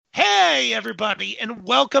Hey, everybody, and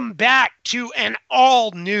welcome back to an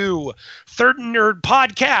all-new Third and Nerd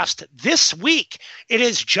podcast. This week, it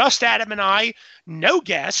is just Adam and I, no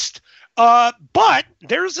guest, but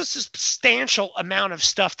there's a substantial amount of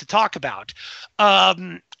stuff to talk about.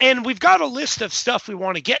 And we've got a list of stuff we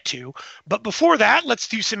want to get to, but before that, let's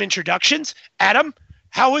do some introductions. Adam,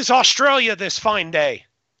 how is Australia this fine day?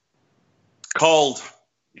 Cold.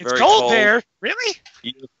 It's very cold there. Really?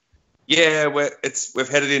 Yeah, we've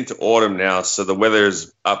headed into autumn now, so the weather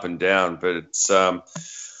is up and down. But it's I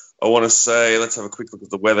want to say, let's have a quick look at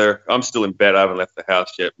the weather. I'm still in bed. I haven't left the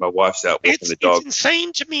house yet. My wife's out walking the dog. It's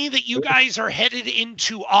insane to me that you guys are headed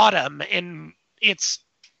into autumn and it's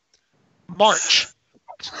March.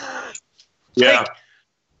 Yeah.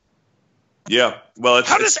 Yeah. Well,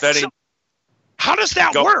 it's starting. How does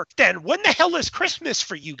that work then? When the hell is Christmas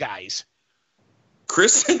for you guys?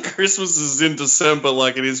 Christmas is in December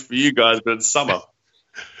like it is for you guys, but it's summer.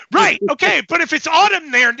 Right. Okay. But if it's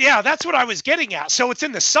autumn there, yeah, that's what I was getting at. So it's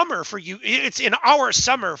in the summer for you. It's in our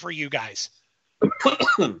summer for you guys.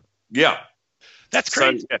 Yeah. That's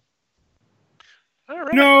crazy. So, yeah. All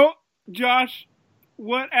right. No, Josh,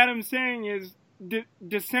 what Adam's saying is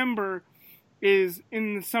December is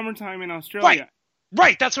in the summertime in Australia.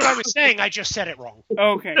 Right, that's what I was saying. I just said it wrong.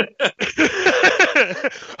 Okay.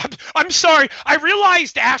 I'm sorry. I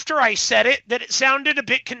realized after I said it that it sounded a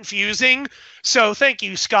bit confusing. So thank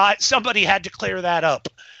you, Scott. Somebody had to clear that up.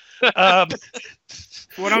 What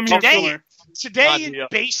I'm here for. Today in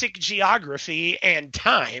basic geography and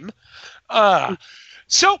time.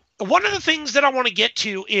 So one of the things that I want to get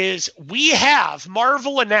to is we have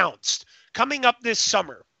Marvel announced coming up this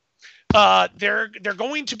summer. They're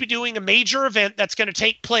going to be doing a major event that's going to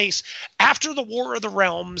take place after the War of the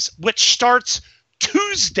Realms, which starts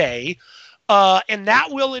Tuesday, and that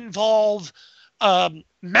will involve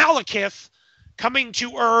Malekith coming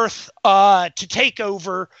to Earth to take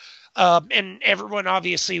over, and everyone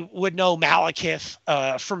obviously would know Malekith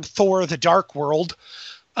from Thor: The Dark World,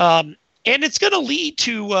 and it's going to lead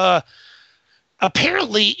to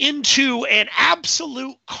apparently into an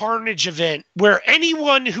Absolute Carnage event where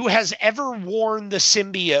anyone who has ever worn the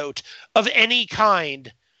symbiote of any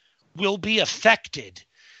kind will be affected.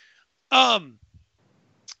 Adam,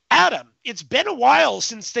 it's been a while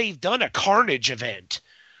since they've done a Carnage event.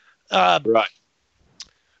 Right.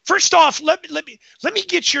 First off, let me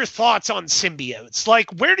get your thoughts on symbiotes. Like,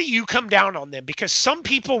 where do you come down on them? Because some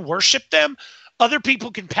people worship them, other people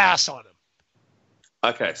can pass on them.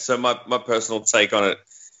 Okay, so my personal take on it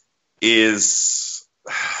is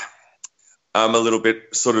I'm a little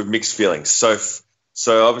bit sort of mixed feelings. So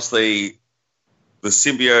obviously the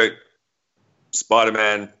symbiote,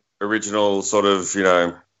 Spider-Man original sort of,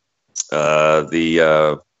 the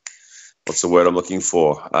what's the word I'm looking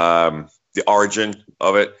for? The origin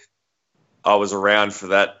of it. I was around for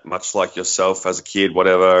that, much like yourself as a kid,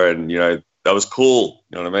 whatever, and that was cool.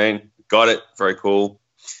 You know what I mean? Got it, very cool.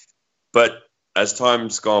 But as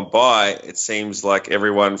time's gone by, it seems like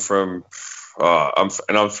everyone from I'm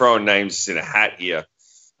throwing names in a hat here: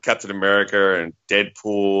 Captain America and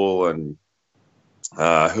Deadpool, and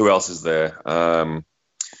who else is there? The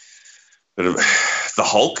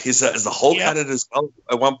Hulk is the Hulk had it as well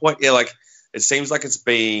at one point? Yeah, like it seems like it's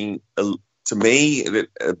being to me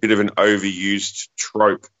a bit of an overused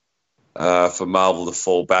trope for Marvel to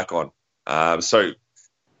fall back on. So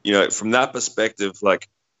from that perspective, like.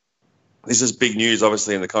 This is big news,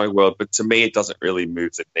 obviously, in the comic world, but to me, it doesn't really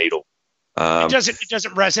move the needle. It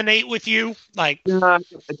doesn't resonate with you, like. No,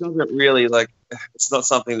 it doesn't really. Like, it's not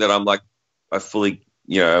something that I'm like. I fully,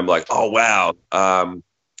 I'm like, oh wow.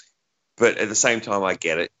 But at the same time, I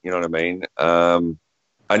get it. You know what I mean?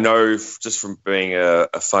 I know just from being a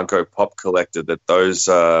Funko Pop collector that those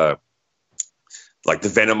like the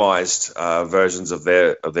Venomized versions of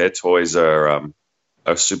their toys are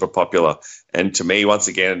super popular, and to me, once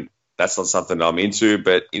again. That's not something I'm into,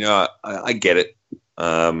 but I get it.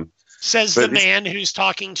 Says the man who's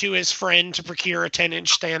talking to his friend to procure a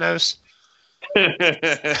 10-inch Thanos.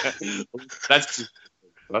 That's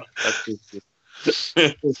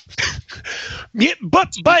yeah,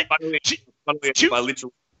 but I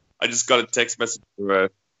just got a text message from her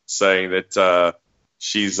saying that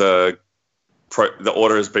she's the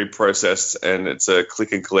order has been processed and it's a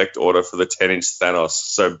click and collect order for the 10-inch Thanos.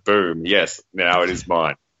 So boom, yes, now it is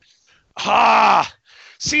mine.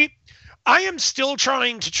 See, I am still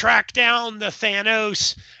trying to track down the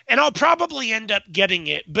Thanos, and I'll probably end up getting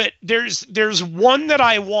it. But there's one that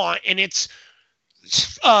I want, and it's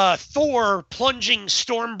Thor plunging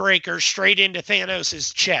Stormbreaker straight into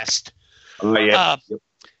Thanos' chest. Oh yeah,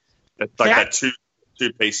 that's like that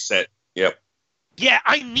two-piece set. Yep. Yeah,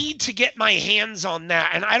 I need to get my hands on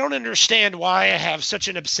that. And I don't understand why I have such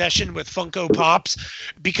an obsession with Funko Pops,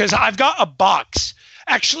 because I've got a box,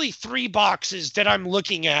 actually 3 boxes that I'm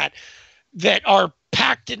looking at that are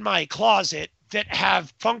packed in my closet that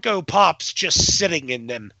have Funko Pops just sitting in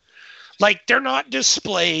them. Like, they're not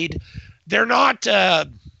displayed. They're not,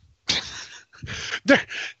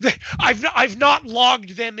 I've not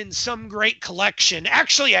logged them in some great collection.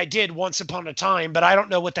 Actually, I did once upon a time, but I don't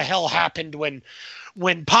know what the hell happened when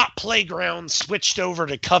Pop Playground switched over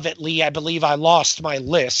to Covetly. I believe I lost my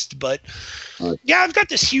list, but yeah, I've got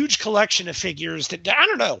this huge collection of figures that I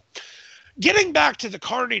don't know. Getting back to the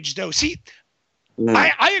Carnage, though, see,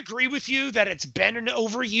 I agree with you that it's been an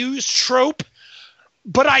overused trope,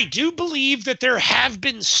 but I do believe that there have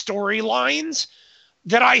been storylines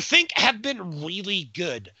that I think have been really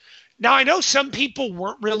good. Now, I know some people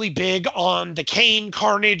weren't really big on the Kane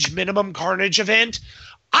Carnage, Minimum Carnage event.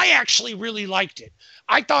 I actually really liked it.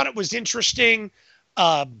 I thought it was interesting.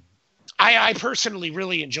 I personally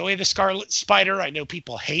really enjoy the Scarlet Spider. I know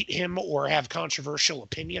people hate him or have controversial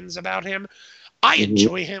opinions about him. I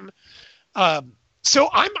enjoy him. So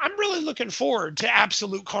I'm really looking forward to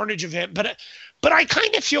Absolute Carnage event, but I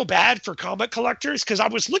kind of feel bad for comic collectors, because I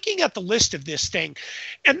was looking at the list of this thing,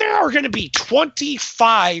 and there are going to be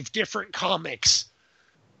 25 different comics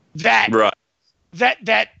that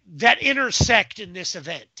intersect in this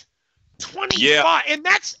event. 25, yeah. and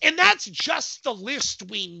that's just the list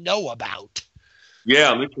we know about.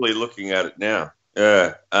 Yeah, I'm literally looking at it now.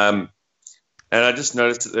 Yeah, and I just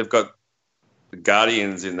noticed that they've got the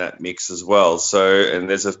Guardians in that mix as well. So, and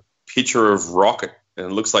there's a picture of Rocket. And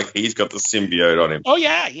it looks like he's got the symbiote on him. Oh,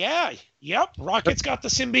 yeah. Yep. Rocket's got the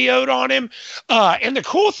symbiote on him. And the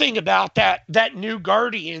cool thing about that new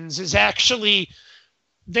Guardians is actually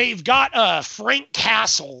they've got Frank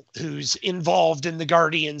Castle, who's involved in the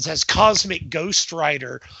Guardians as Cosmic Ghost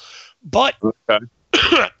Rider. But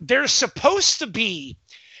they're supposed to be,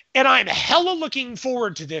 and I'm hella looking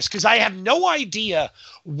forward to this because I have no idea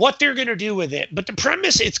what they're going to do with it. But the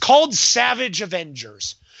premise, it's called Savage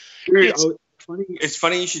Avengers. It's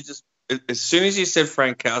funny you should just, as soon as you said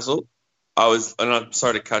Frank Castle, and I'm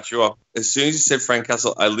sorry to cut you off, as soon as you said Frank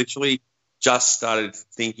Castle, I literally just started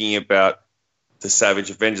thinking about the Savage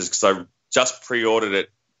Avengers because I just pre-ordered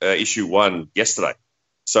it, issue 1, yesterday.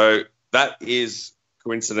 So that is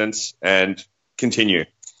coincidence, and continue.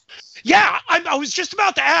 Yeah, I was just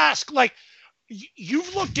about to ask, like,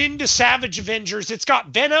 you've looked into Savage Avengers. It's got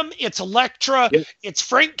Venom, it's Elektra, it's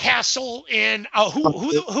Frank Castle, and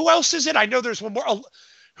who else is it? I know there's one more.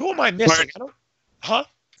 Who am I missing?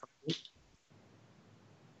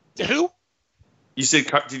 Who? You said?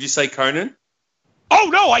 Did you say Conan? Oh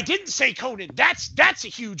no, I didn't say Conan. That's a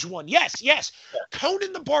huge one. Yes.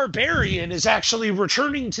 Conan the Barbarian is actually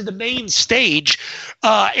returning to the main stage,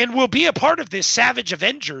 and will be a part of this Savage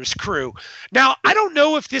Avengers crew. Now, I don't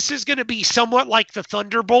know if this is going to be somewhat like the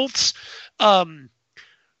Thunderbolts,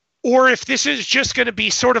 or if this is just going to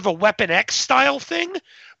be sort of a Weapon X style thing.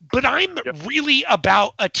 But I'm really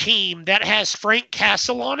about a team that has Frank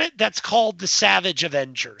Castle on it that's called the Savage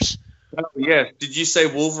Avengers. Oh, yeah. Did you say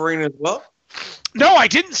Wolverine as well? No, I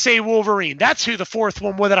didn't say Wolverine. That's who the fourth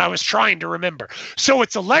one was that I was trying to remember. So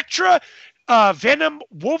it's Elektra, Venom,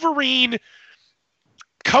 Wolverine,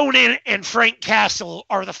 Conan, and Frank Castle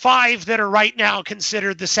are the 5 that are right now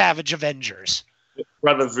considered the Savage Avengers.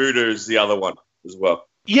 Brother Voodoo is the other one as well.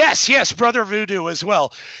 Yes, Brother Voodoo as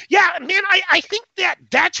well. Yeah, man, I think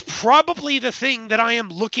that's probably the thing that I am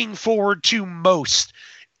looking forward to most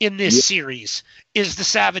in this series is the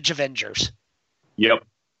Savage Avengers. Yep.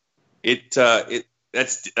 It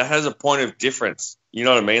has a point of difference. You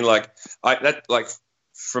know what I mean? Like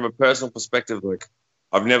from a personal perspective, like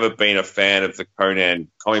I've never been a fan of the Conan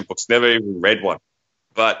comic books, never even read one.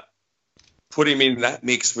 But put him in that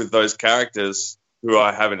mix with those characters who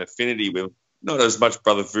I have an affinity with, not as much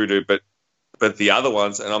Brother Voodoo, but the other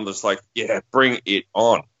ones, and I'm just like, yeah, bring it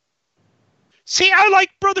on. See, I like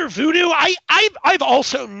Brother Voodoo. I've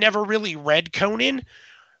also never really read Conan,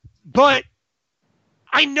 but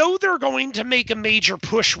I know they're going to make a major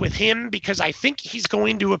push with him because I think he's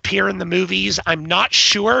going to appear in the movies. I'm not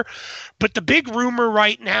sure. But the big rumor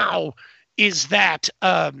right now is that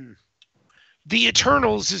the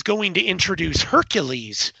Eternals is going to introduce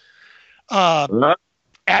Hercules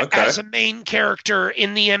as a main character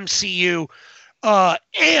in the MCU.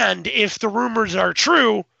 And if the rumors are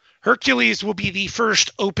true, Hercules will be the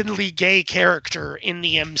first openly gay character in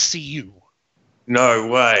the MCU. No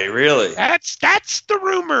way, really? That's the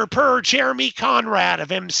rumor per Jeremy Conrad of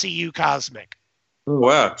MCU Cosmic. Oh,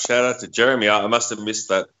 wow. Shout out to Jeremy. I must have missed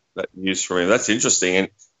that news from him. That's interesting. And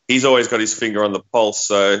he's always got his finger on the pulse.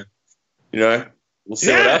 So, we'll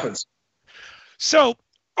see what happens. So,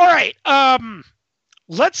 all right.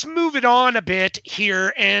 Let's move it on a bit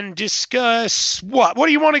here and discuss what? What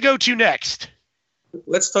do you want to go to next?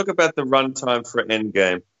 Let's talk about the runtime for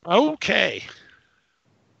Endgame. Okay.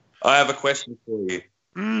 I have a question for you.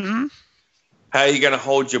 Mm-hmm. How are you going to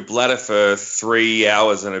hold your bladder for 3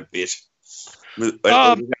 hours and a bit?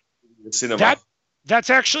 Cinema? That's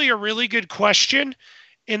actually a really good question.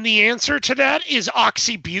 And the answer to that is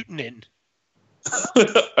oxybutynin.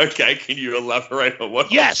 Okay, can you elaborate on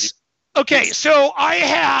what? Yes. Okay, so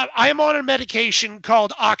I am on a medication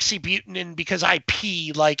called oxybutynin because I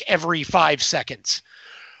pee like every 5 seconds.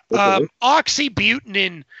 Okay.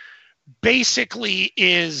 Oxybutynin basically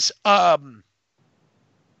is a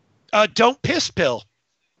don't piss pill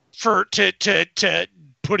to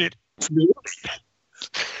put it.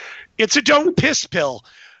 It's a don't piss pill.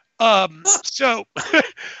 So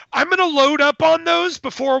I'm going to load up on those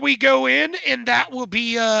before we go in, and that will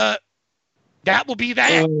be that.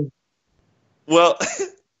 Well,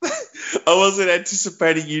 I wasn't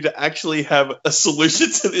anticipating you to actually have a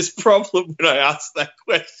solution to this problem when I asked that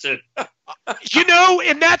question.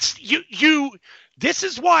 And that's you. This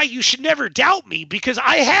is why you should never doubt me, because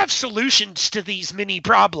I have solutions to these many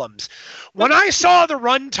problems. When I saw the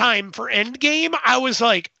runtime for Endgame, I was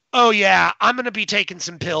like, oh yeah, I'm going to be taking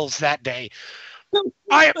some pills that day.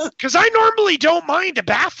 Because I normally don't mind a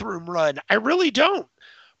bathroom run. I really don't.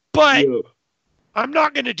 But I'm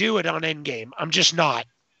not going to do it on Endgame. I'm just not.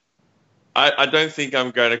 I don't think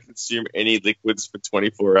I'm going to consume any liquids for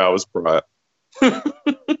 24 hours prior.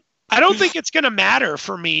 I don't think it's going to matter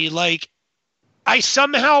for me. Like, I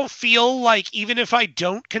somehow feel like even if I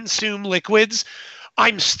don't consume liquids,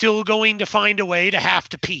 I'm still going to find a way to have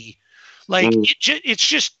to pee. Like, it's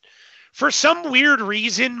just, for some weird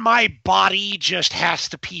reason, my body just has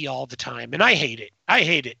to pee all the time. And I hate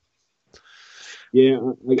it. Yeah,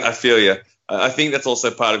 I feel you. I think that's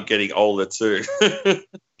also part of getting older, too.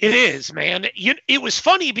 It is, man. It was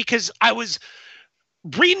funny because I was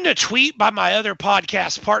reading a tweet by my other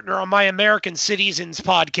podcast partner on my American Citizens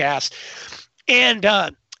podcast. And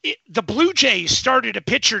the Blue Jays started a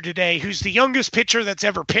pitcher today who's the youngest pitcher that's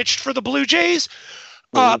ever pitched for the Blue Jays.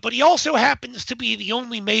 But he also happens to be the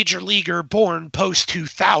only major leaguer born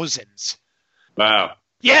post-2000s. Wow.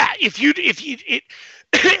 Yeah,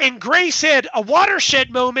 and Gray said a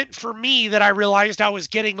watershed moment for me that I realized I was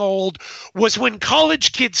getting old was when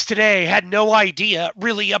college kids today had no idea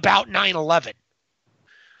really about 9/11.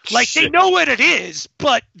 Like, they know what it is,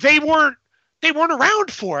 but they weren't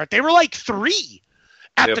around for it. They were like 3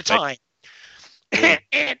 at the time.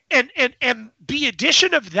 And the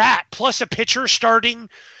addition of that, plus a pitcher starting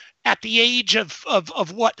at the age of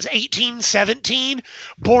what, 18, 17,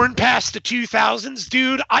 born past the 2000s,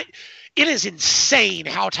 dude, it is insane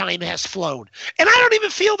how time has flown. And I don't even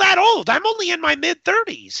feel that old. I'm only in my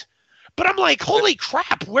mid-30s. But I'm like, holy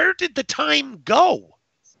crap, where did the time go?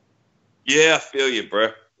 Yeah, I feel you, bro.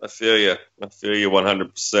 I feel you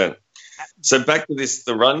 100%. So back to the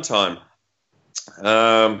runtime.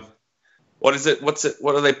 What is it? What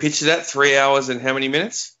do they pitch it at? 3 hours and how many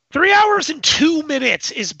minutes? 3 hours and 2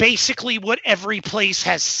 minutes is basically what every place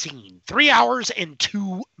has seen. 3 hours and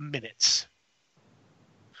 2 minutes.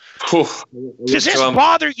 Does this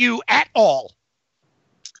bother you at all?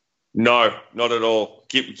 No, not at all.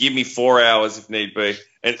 Give me 4 hours if need be.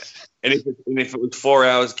 And if it was 4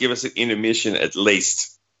 hours, give us an intermission at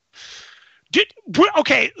least.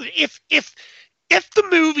 Okay, if the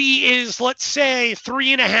movie is, let's say,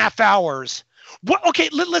 3.5 hours,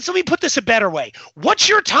 let me put this a better way. What's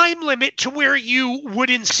your time limit to where you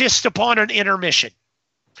would insist upon an intermission?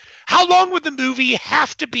 How long would the movie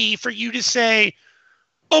have to be for you to say,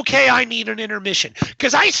 okay, I need an intermission?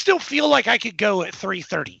 Because I still feel like I could go at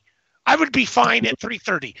 3:30. I would be fine at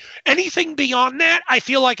 3:30. Anything beyond that, I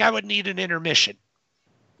feel like I would need an intermission.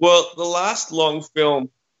 Well, the last long film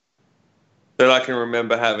that I can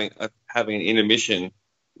remember having an intermission,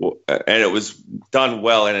 and it was done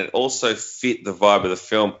well, and it also fit the vibe of the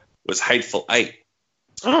film, was Hateful Eight.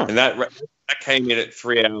 Oh. And that came in at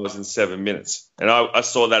 3 hours and 7 minutes. And I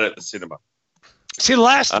saw that at the cinema. See,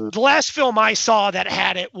 the last film I saw that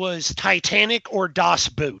had it was Titanic or Das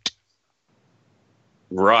Boot.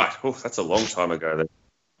 Right. Oh, that's a long time ago then.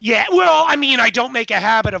 Yeah, well, I mean, I don't make a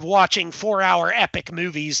habit of watching 4-hour epic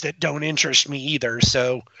movies that don't interest me either,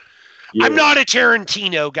 so yeah. I'm not a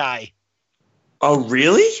Tarantino guy. Oh,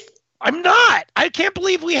 really? I'm not. I can't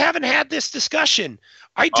believe we haven't had this discussion.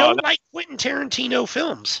 I don't like Quentin Tarantino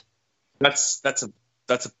films. That's a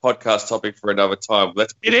podcast topic for another time.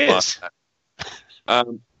 It is.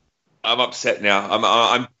 I'm upset now.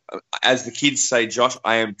 I'm as the kids say, Josh,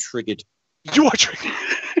 I am triggered. You are triggered.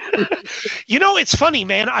 You know, it's funny,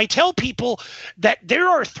 man. I tell people that there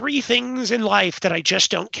are 3 things in life that I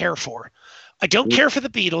just don't care for. I don't care for the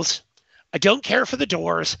Beatles, I don't care for the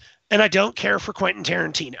Doors, and I don't care for Quentin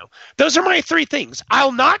Tarantino. Those are my 3 things.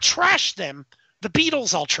 I'll not trash them. The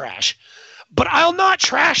Beatles I'll trash. But I'll not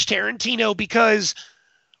trash Tarantino because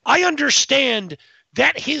I understand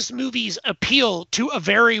that his movies appeal to a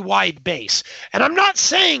very wide base. And I'm not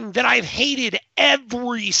saying that I've hated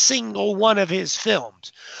every single one of his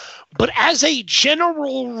films. But as a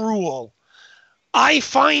general rule, I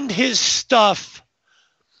find his stuff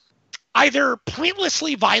either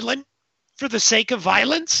pointlessly violent for the sake of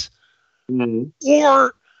violence,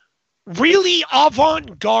 or really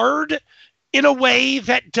avant-garde in a way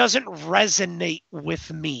that doesn't resonate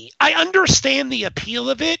with me. I understand the appeal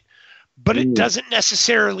of it, but it doesn't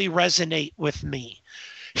necessarily resonate with me.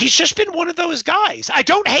 He's just been one of those guys. I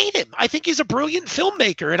don't hate him. I think he's a brilliant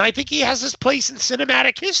filmmaker, and I think he has his place in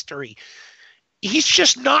cinematic history. He's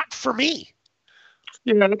just not for me.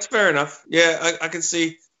 Yeah, that's fair enough. Yeah, I can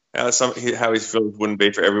see how his films wouldn't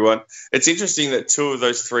be for everyone. It's interesting that 2 of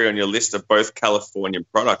those 3 on your list are both Californian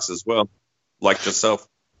products as well, like yourself.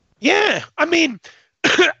 Yeah, I mean,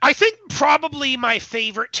 I think probably my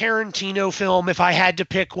favorite Tarantino film, if I had to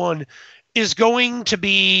pick one, is going to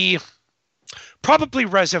be probably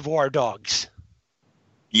Reservoir Dogs.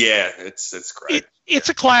 Yeah, it's great. It's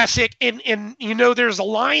a classic, and you know, there's a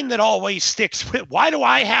line that always sticks with, why do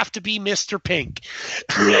I have to be Mr. Pink?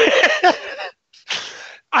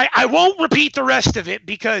 I won't repeat the rest of it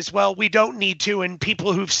because, well, we don't need to, and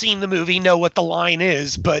people who've seen the movie know what the line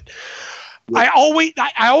is, but I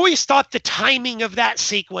always thought the timing of that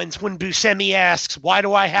sequence when Buscemi asks, why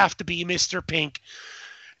do I have to be Mr. Pink?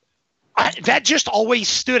 That just always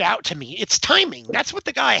stood out to me. It's timing. That's what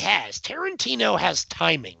the guy has. Tarantino has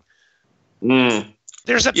timing.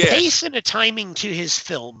 There's a pace and a timing to his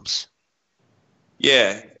films.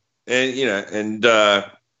 Yeah. And,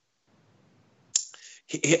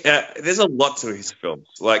 there's a lot to his films.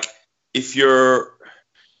 Like, if you're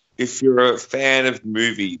a fan of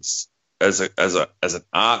movies as an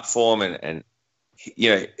art form, and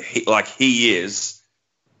he is,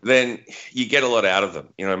 then you get a lot out of them.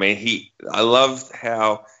 You know what I mean? I love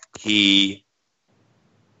how he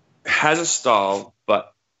has a style,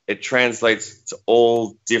 but it translates to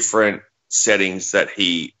all different settings that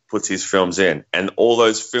he puts his films in. And all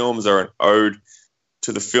those films are an ode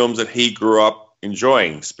to the films that he grew up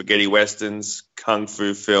enjoying: spaghetti westerns, kung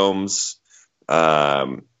fu films,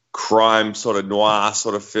 crime sort of noir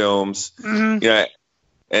sort of films.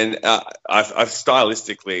 And I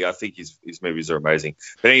stylistically, I think his movies are amazing.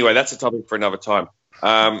 But anyway, that's a topic for another time.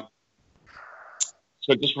 So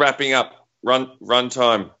just wrapping up,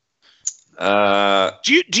 runtime.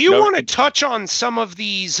 Do you want to touch on some of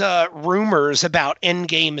these rumors about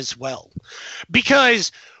Endgame as well?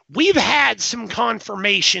 Because we've had some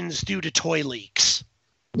confirmations due to toy leaks.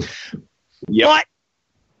 Yep. But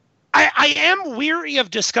I am weary of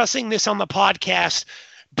discussing this on the podcast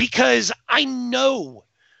because I know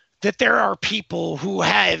that there are people who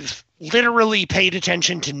have literally paid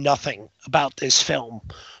attention to nothing about this film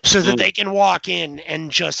so that they can walk in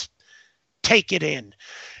and just take it in.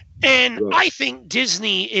 And I think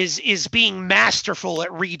Disney is being masterful at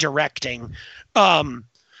redirecting.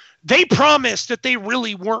 They promised that they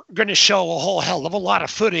really weren't going to show a whole hell of a lot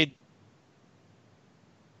of footage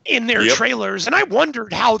in their trailers, and I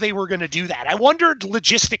wondered how they were going to do that. I wondered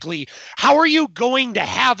logistically, how are you going to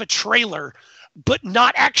have a trailer but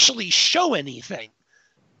not actually show anything?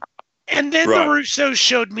 And then the Russos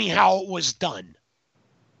showed me how it was done.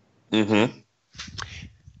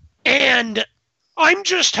 And I'm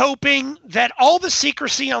just hoping that all the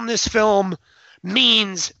secrecy on this film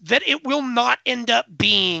means that it will not end up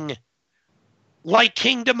being like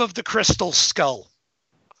Kingdom of the Crystal Skull,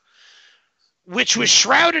 which was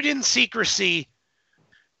shrouded in secrecy,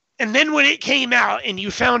 and then when it came out and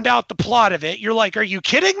you found out the plot of it, you're like, are you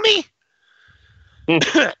kidding me?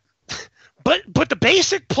 But the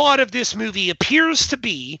basic plot of this movie appears to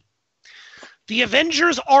be the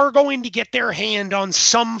Avengers are going to get their hand on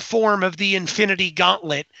some form of the Infinity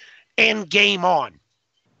Gauntlet and game on.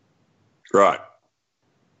 Right.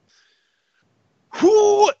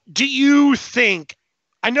 Who do you think,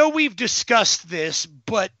 I know we've discussed this,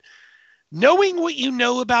 but knowing what you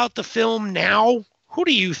know about the film now, who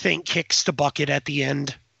do you think kicks the bucket at the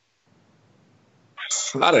end?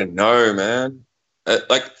 I don't know, man.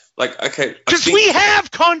 Okay. Because we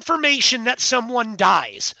have confirmation that someone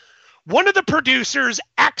dies. One of the producers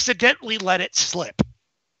accidentally let it slip.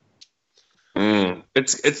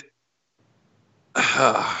 It's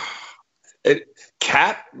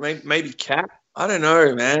Cap, maybe Cap. I don't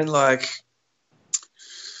know, man. Like,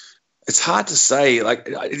 it's hard to say. Like,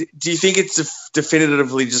 do you think it's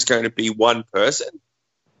definitively just going to be one person?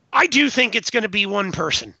 I do think it's going to be one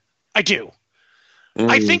person. I do.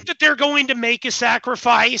 I think that they're going to make a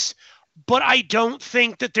sacrifice, but I don't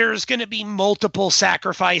think that there's going to be multiple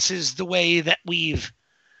sacrifices the way that we've.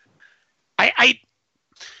 I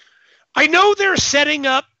know they're setting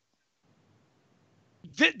up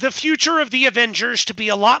the future of the Avengers to be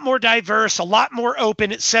a lot more diverse, a lot more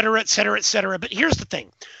open, et cetera, et cetera, et cetera. But here's the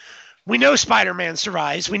thing. We know Spider-Man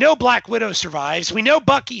survives. We know Black Widow survives. We know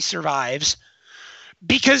Bucky survives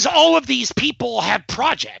because all of these people have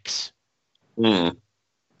projects.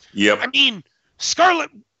 Yep. I mean,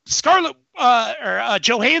 Scarlett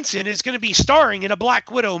Johansson is going to be starring in a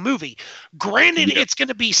Black Widow movie. Granted, it's going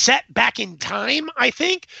to be set back in time, I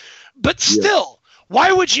think, but still.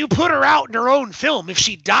 Why would you put her out in her own film if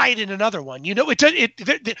she died in another one? You know,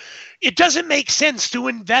 it doesn't make sense to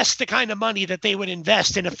invest the kind of money that they would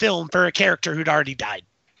invest in a film for a character who'd already died.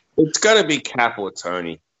 It's got to be Cap or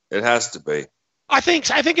Tony. It has to be. I think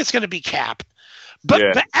it's going to be Cap.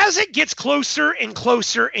 But as it gets closer and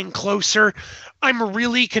closer and closer, I'm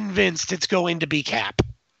really convinced it's going to be Cap.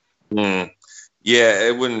 Yeah,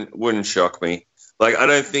 it wouldn't shock me. Like, I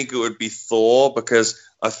don't think it would be Thor because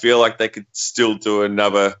I feel like they could still do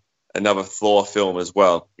another Thor film as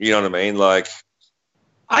well. You know what I mean? Like,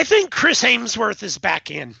 I think Chris Hemsworth is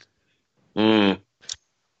back in.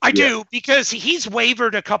 I do, because he's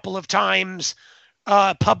wavered a couple of times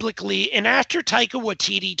publicly, and after Taika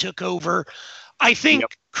Waititi took over, I think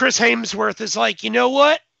Chris Hemsworth is like, you know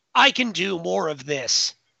what? I can do more of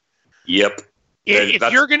this. Yep.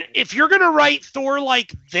 If you're gonna write Thor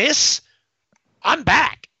like this, I'm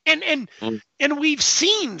back. And we've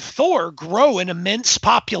seen Thor grow in immense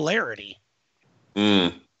popularity.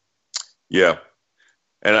 Yeah.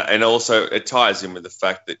 And also it ties in with the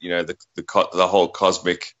fact that, you know, the whole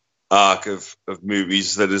cosmic arc of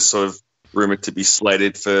movies that is sort of rumored to be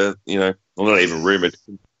slated for, you know, well, not even rumored,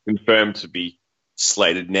 confirmed to be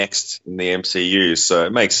slated next in the MCU. So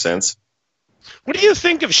it makes sense. What do you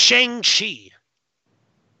think of Shang-Chi?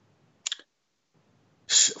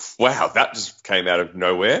 Wow, that just came out of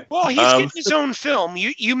nowhere. Well, he's getting his own film.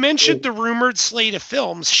 You mentioned the rumored slate of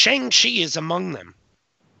films. Shang-Chi is among them.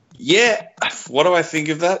 Yeah. What do I think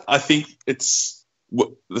of that? I think it's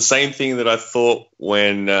the same thing that I thought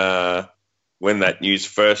when that news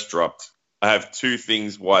first dropped. I have two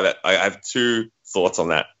thoughts on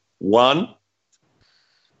that. One,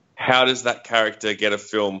 how does that character get a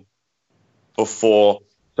film before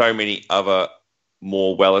so many other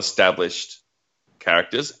more well-established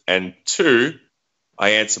characters? And two, I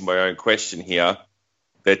answer my own question here.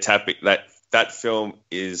 They're tapping that film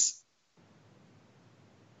is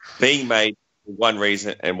being made for one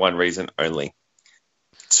reason and one reason only: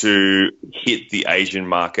 to hit the Asian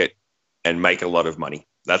market and make a lot of money.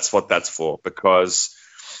 That's what that's for, because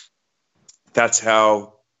that's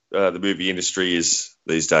how the movie industry is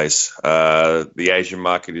these days. The Asian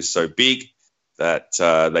market is so big that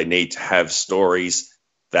they need to have stories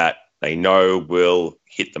that they know will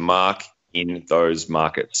hit the mark in those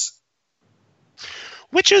markets.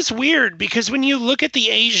 Which is weird, because when you look at the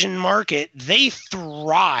Asian market, they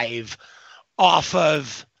thrive off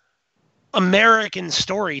of American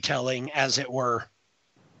storytelling, as it were.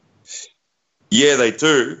 Yeah, they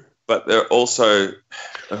do, but they're also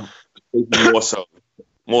more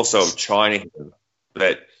so of China.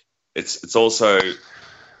 That it's also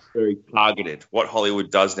very targeted. What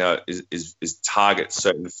Hollywood does now is target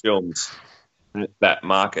certain films in that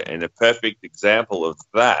market, and a perfect example of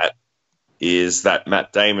that is that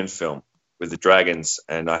Matt Damon film with the dragons,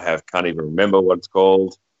 and can't even remember what it's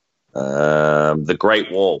called. The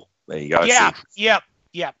Great Wall. There you go. Yeah.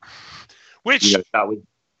 Which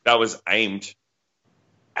that was aimed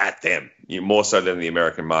at them, more so than the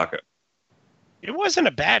American market. It wasn't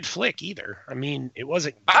a bad flick either. I mean, it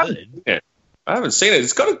wasn't good. I haven't seen it.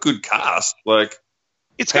 It's got a good cast. Like,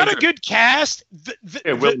 it's got a good cast.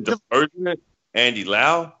 Willem Dafoe in it, Andy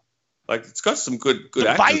Lau. Like, it's got some good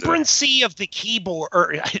actors. Vibrancy of the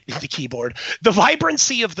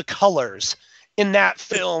vibrancy of the colors in that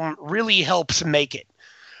film really helps make it.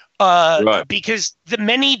 Right. Because the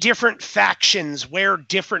many different factions wear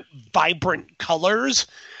different vibrant colors,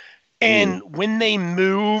 and when they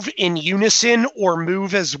move in unison or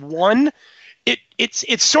move as one,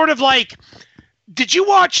 it's sort of like. Did you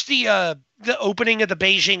watch the opening of the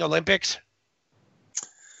Beijing Olympics?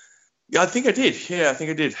 Yeah, I think I did.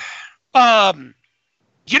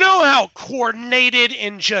 You know how coordinated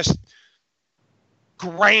and just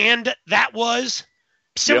grand that was.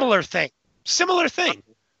 Similar thing.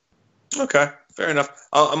 Okay, fair enough.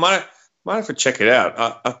 I might have to check it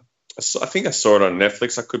out. I think I saw it on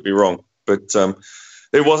Netflix. I could be wrong, but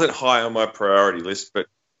it wasn't high on my priority list. But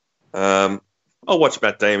I'll watch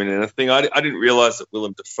Matt Damon and anything. I didn't realize that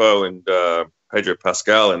Willem Dafoe and Pedro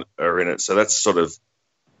Pascal are in it, so that's sort of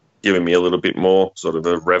giving me a little bit more sort of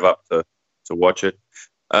a rev up to watch it.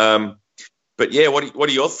 But yeah, what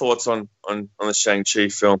are your thoughts on the Shang-Chi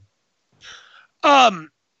film? I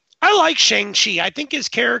like Shang-Chi. I think his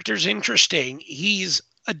character's interesting. He's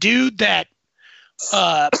a dude that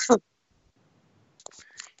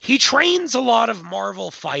he trains a lot of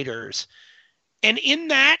Marvel fighters. And in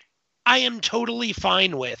that, I am totally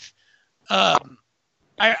fine with. I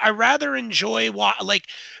rather enjoy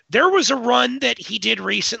there was a run that he did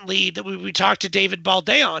recently that we talked to David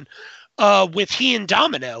Balde on with he and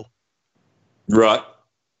Domino. Right.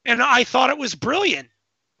 And I thought it was brilliant.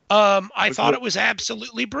 I thought it was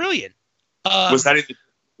absolutely brilliant. Was that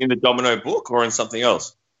in the Domino book or in something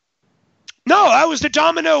else? No, that was the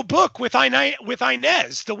Domino book with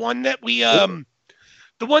Inez, the one that we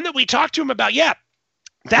talked to him about. Yeah,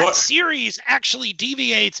 that series actually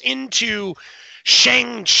deviates into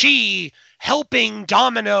Shang-Chi helping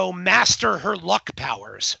Domino master her luck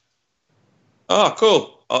powers. Oh,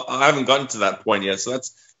 cool! I haven't gotten to that point yet, so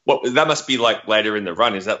that must be like later in the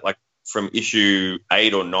run. Is that like from issue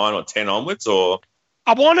 8 or 9 or 10 onwards, or?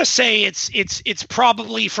 I want to say it's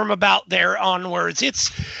probably from about there onwards.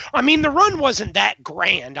 The run wasn't that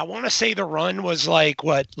grand. I want to say the run was like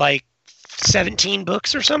 17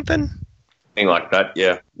 books or something. Thing like that,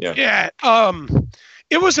 yeah. Yeah.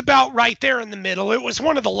 It was about right there in the middle. It was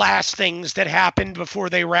one of the last things that happened before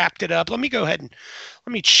they wrapped it up. Let me go ahead and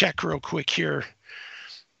let me check real quick here,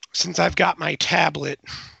 since I've got my tablet.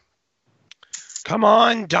 Come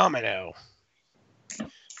on, Domino.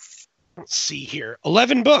 Let's see here.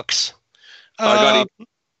 11 books. I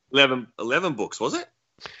got 11 books, was it?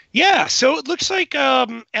 Yeah, so it looks like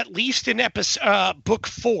at least in book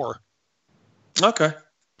 4. Okay.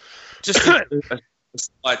 Just a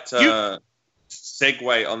slight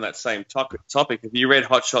segue on that same topic. Have you read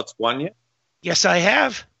Hot Shots 1 yet? Yes, I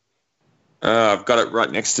have. I've got it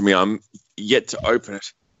right next to me. I'm yet to open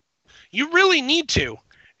it. You really need to.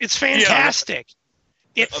 It's fantastic.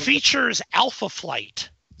 Yeah. It features Alpha Flight,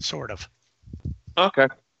 sort of. Okay.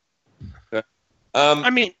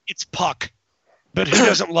 It's Puck, but who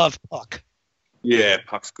doesn't love Puck? Yeah,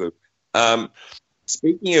 Puck's good.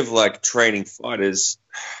 Speaking of like training fighters,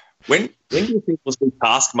 when do you think we'll see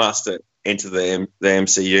Taskmaster enter the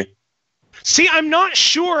MCU? See, I'm not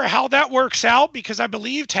sure how that works out because I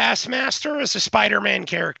believe Taskmaster is a Spider-Man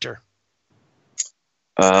character.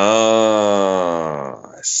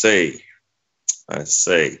 I see.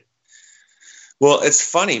 Well, it's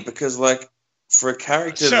funny because, like, for a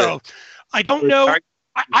character I don't know.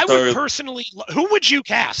 I would personally... Who would you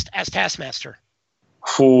cast as Taskmaster?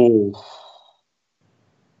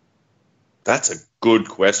 That's a good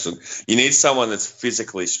question. You need someone that's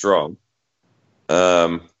physically strong.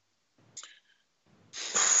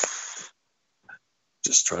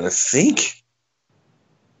 Just trying to think.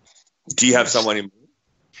 Do you have someone in mind?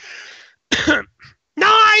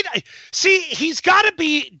 No, see, he's got to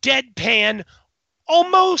be deadpan,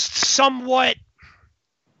 almost somewhat.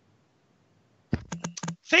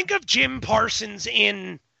 Think of Jim Parsons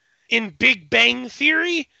in Big Bang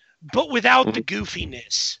Theory, but without the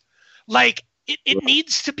goofiness. Like, it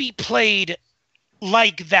needs to be played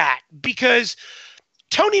like that because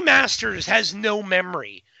Tony Masters has no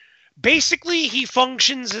memory. Basically, he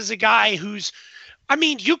functions as a guy who's,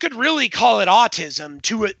 you could really call it autism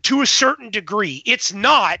to a certain degree. It's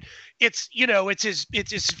not. It's his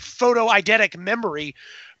photoeidetic memory,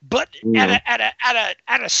 but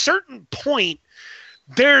at a certain point,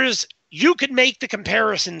 you could make the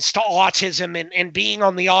comparisons to autism and being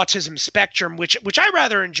on the autism spectrum, which I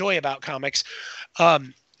rather enjoy about comics,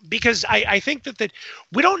 because I think that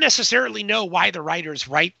we don't necessarily know why the writers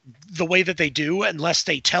write the way that they do unless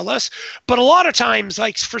they tell us. But a lot of times,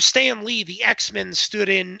 like for Stan Lee, the X-Men stood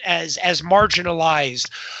in as marginalized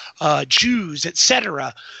Jews,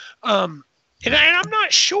 etc. And I'm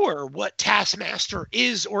not sure what Taskmaster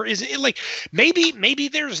is or isn't. Like maybe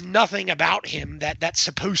there's nothing about him that's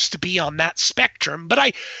supposed to be on that spectrum. But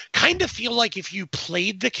I kind of feel like if you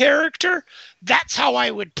played the character, that's how I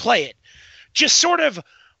would play it. Just sort of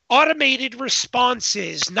automated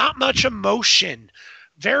responses, not much emotion,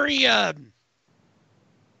 very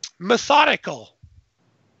methodical.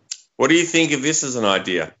 What do you think of this as an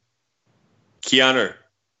idea? Keanu.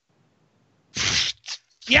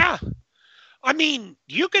 Yeah. I mean,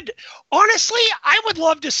 you could honestly, I would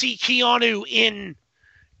love to see Keanu in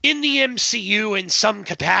the MCU in some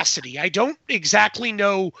capacity. I don't exactly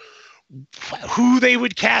know who they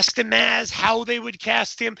would cast him as, how they would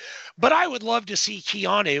cast him, but I would love to see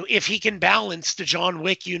Keanu if he can balance the John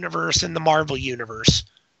Wick universe and the Marvel universe.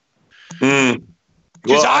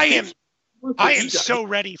 Because I am so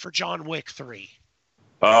ready for John Wick 3.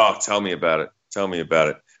 Oh, tell me about it.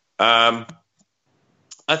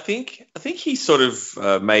 I think he sort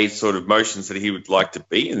of made sort of motions that he would like to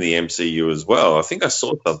be in the MCU as well. I think I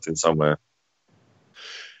saw something somewhere.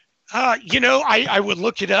 I would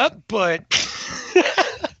look it up, but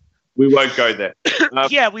we won't go there.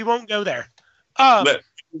 Yeah, we won't go there.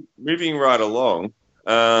 Moving right along,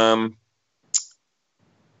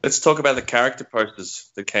 let's talk about the character posters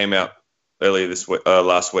that came out earlier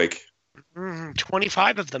last week.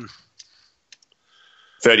 25 of them.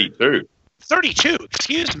 32. 32,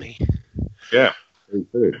 excuse me. Yeah,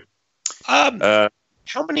 32. How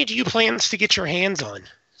many do you plan to get your hands on?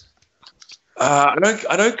 I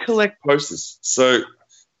don't collect posters, so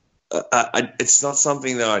it's not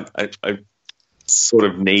something that I sort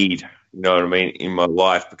of need. You know what I mean, in my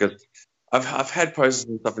life, because I've had posters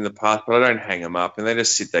and stuff in the past, but I don't hang them up, and they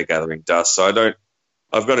just sit there gathering dust. So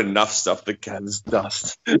I've got enough stuff that gathers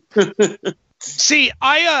dust. See,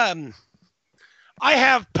 I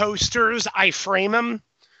have posters. I frame them,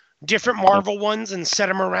 different Marvel ones, and set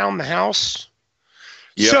them around the house.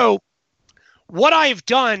 Yep. So what I've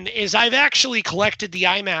done is I've actually collected the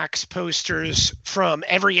IMAX posters from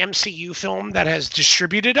every MCU film that has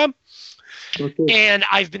distributed them. And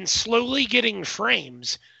I've been slowly getting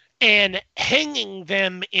frames and hanging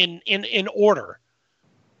them in order.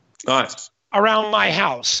 Nice. Around my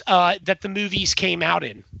house that the movies came out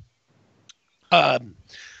in. I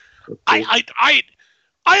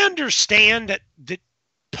understand that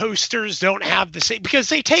posters don't have the same, because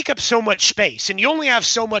they take up so much space, and you only have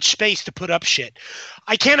so much space to put up shit.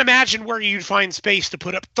 I can't imagine where you'd find space to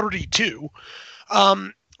put up 32.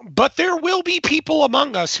 But there will be people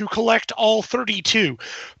among us who collect all 32.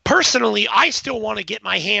 Personally, I still want to get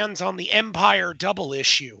my hands on the Empire double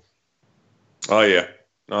issue. Oh, yeah.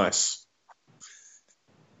 Nice.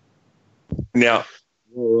 Now,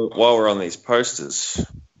 while we're on these posters,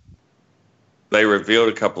 they revealed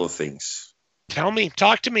a couple of things.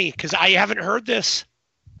 Talk to me, because I haven't heard this.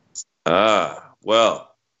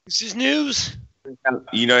 Well. This is news.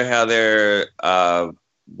 You know how there are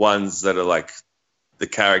ones that are like the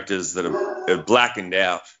characters that are blackened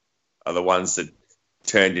out are the ones that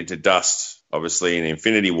turned into dust, obviously, in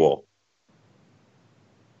Infinity War.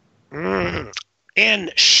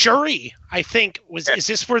 And Shuri, I think, is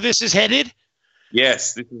this where this is headed?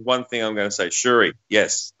 Yes, this is one thing I'm going to say. Shuri,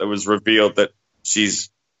 yes, it was revealed that she's,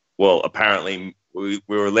 well, apparently we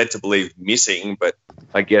were led to believe missing, but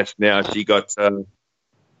I guess now she got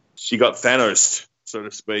Thanos, so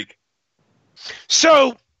to speak.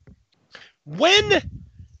 So when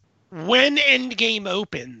Endgame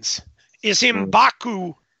opens, is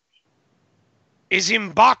M'Baku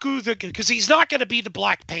because he's not going to be the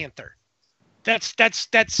Black Panther.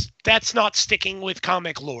 That's not sticking with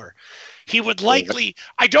comic lore. He would likely,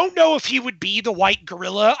 I don't know if he would be the White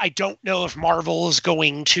Gorilla. I don't know if Marvel is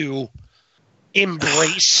going to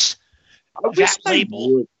embrace that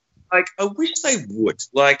label. I wish they would.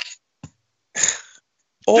 Like,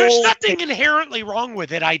 there's nothing inherently wrong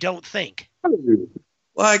with it, I don't think.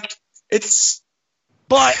 Like, it's.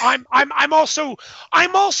 But I'm also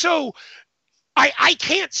I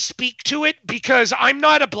can't speak to it because I'm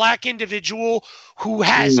not a black individual who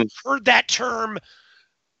has heard that term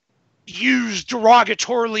used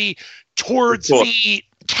derogatorily towards me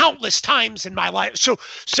countless times in my life. So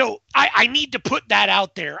I need to put that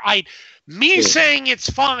out there. Saying it's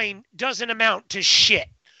fine doesn't amount to shit.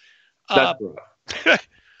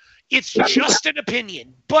 It's just an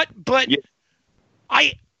opinion. But yeah.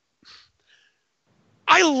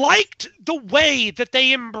 I liked the way that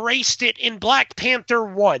they embraced it in Black Panther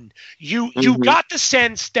 1. You got the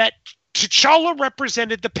sense that T'Challa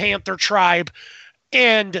represented the Panther tribe,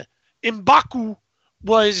 and M'Baku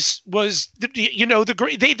was the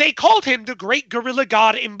great. They called him the great gorilla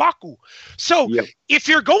god M'Baku. So if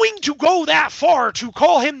you're going to go that far to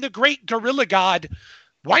call him the great gorilla god,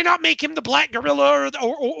 why not make him the black gorilla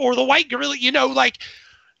or the white gorilla?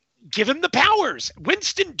 Give him the powers.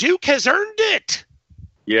 Winston Duke has earned it.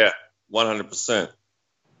 Yeah, 100%.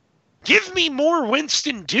 Give me more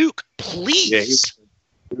Winston Duke, please. Yeah,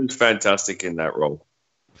 he was fantastic in that role.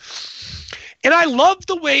 And I love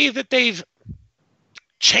the way that they've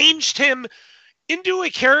changed him into a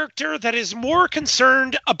character that is more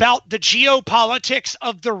concerned about the geopolitics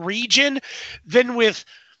of the region than with,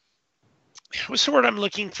 what's the word I'm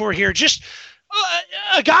looking for here? Just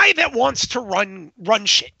a guy that wants to run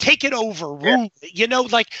shit, take it over, rule it. You know,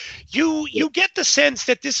 like you get the sense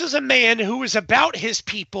that this is a man who is about his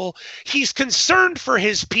people. He's concerned for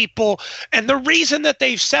his people, and the reason that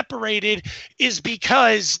they've separated is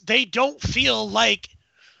because they don't feel like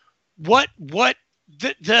what the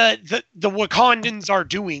Wakandans are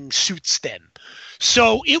doing suits them.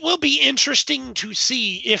 So it will be interesting to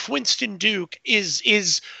see if Winston Duke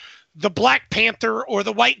is the Black Panther or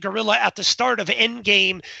the White Gorilla at the start of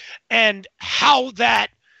Endgame, and how that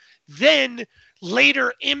then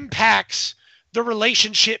later impacts the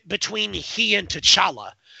relationship between he and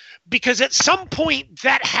T'Challa. Because at some point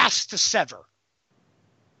that has to sever.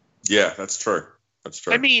 Yeah, that's true. That's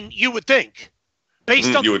true. I mean, you would think.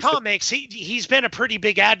 Based on the comics, he's been a pretty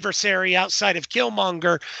big adversary outside of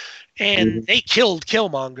Killmonger, and they killed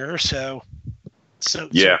Killmonger, so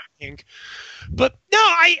yeah. But no,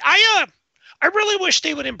 I really wish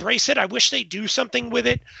they would embrace it. I wish they'd do something with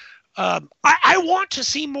it. I want to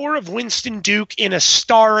see more of Winston Duke in a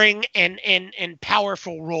starring and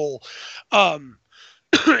powerful role.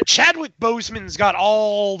 Chadwick Boseman's got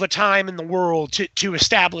all the time in the world to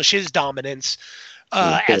establish his dominance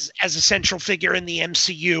as a central figure in the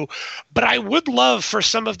MCU. But I would love for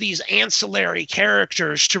some of these ancillary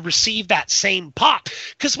characters to receive that same pop,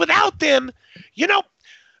 because without them, you know,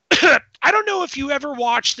 I don't know if you ever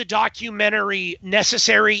watched the documentary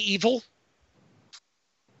Necessary Evil.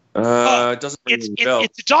 Doesn't ring a bell.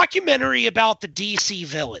 It's a documentary about the DC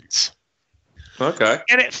villains. Okay.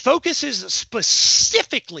 And it focuses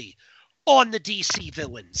specifically on the DC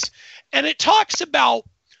villains. And it talks about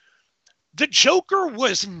the Joker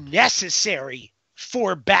was necessary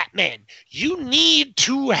for Batman. You need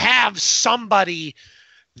to have somebody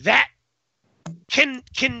that can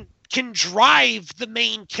drive the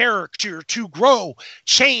main character to grow,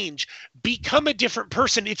 change, become a different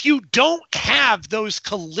person. If you don't have those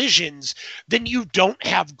collisions, then you don't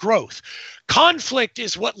have growth. Conflict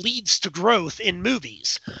is what leads to growth in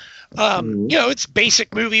movies. You know, it's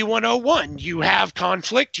basic movie 101. You have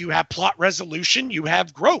conflict, you have plot resolution, you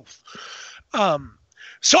have growth.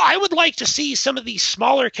 So I would like to see some of these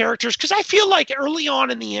smaller characters, because I feel like early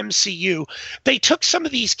on in the MCU, they took some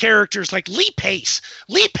of these characters like Lee Pace.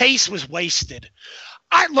 Lee Pace was wasted.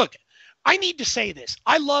 I need to say this.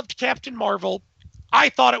 I loved Captain Marvel. I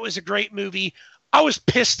thought it was a great movie. I was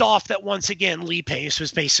pissed off that once again, Lee Pace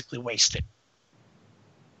was basically wasted.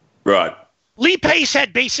 Right. Lee Pace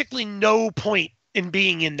had basically no point in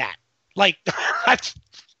being in that. Like, that's...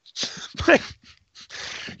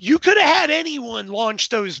 You could have had anyone launch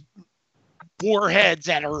those warheads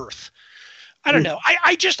at Earth. I don't know.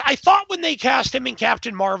 I thought when they cast him in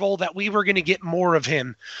Captain Marvel that we were going to get more of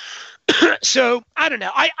him. So, I don't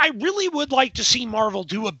know. I really would like to see Marvel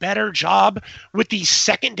do a better job with these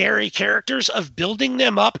secondary characters of building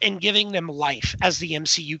them up and giving them life as the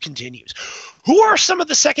MCU continues. Who are some of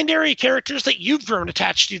the secondary characters that you've grown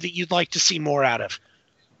attached to that you'd like to see more out of?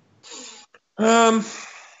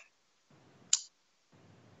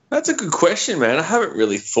 That's a good question, man. I haven't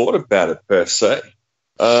really thought about it per se.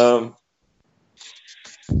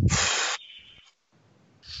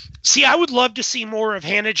 See, I would love to see more of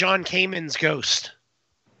Hannah John Kamen's Ghost.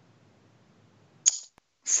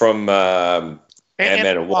 From Ant-Man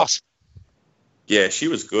and Wasp. Yeah, she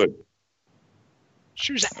was good.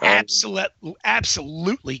 She was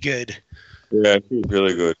absolutely good. Yeah, she was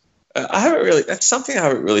really good. That's something I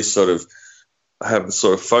haven't really sort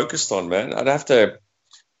of focused on, man. I'd have to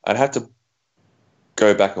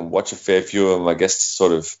go back and watch a fair few of them, I guess, to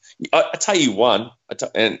sort of... I tell you one,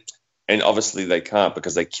 and obviously they can't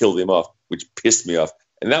because they killed him off, which pissed me off,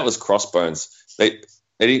 and that was Crossbones. We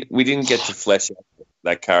didn't get to flesh out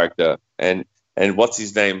that character, and what's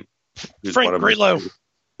his name? Frank Grillo.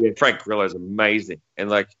 Yeah, Frank Grillo is amazing, and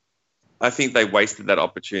like I think they wasted that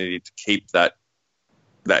opportunity to keep that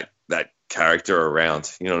character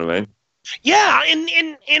around. You know what I mean? Yeah, and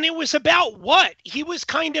it was about what? He was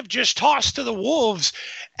kind of just tossed to the wolves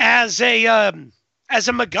as a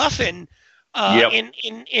MacGuffin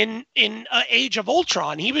in Age of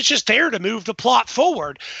Ultron. He was just there to move the plot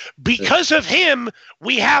forward. Because of him,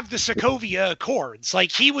 we have the Sokovia Accords.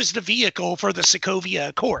 Like, he was the vehicle for the Sokovia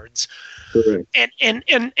Accords. Correct.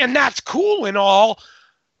 And that's cool and all,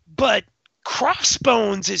 but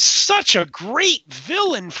Crossbones is such a great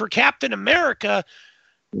villain for Captain America.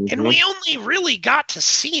 And we only really got to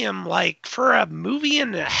see him like for a movie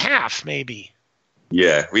and a half, maybe.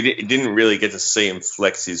 Yeah, we didn't really get to see him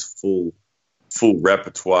flex his full full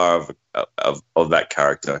repertoire of that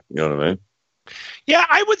character. You know what I mean? Yeah,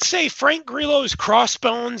 I would say Frank Grillo's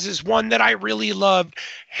Crossbones is one that I really loved.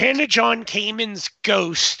 Hannah John Kamen's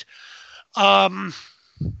Ghost. I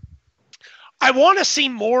want to see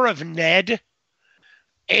more of Ned,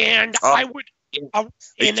 and I would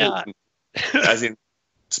as in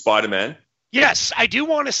Spider-Man. Yes, I do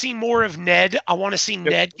want to see more of Ned. I want to see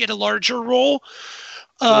Ned get a larger role.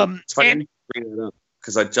 It's funny you bring that up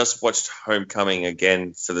because I just watched Homecoming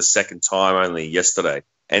again for the second time only yesterday.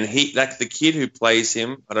 And the kid who plays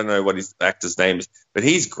him, I don't know what his actor's name is, but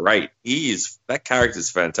he's great. That character's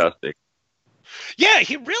fantastic. Yeah,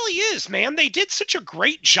 he really is, man. They did such a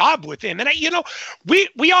great job with him. And,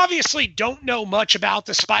 we obviously don't know much about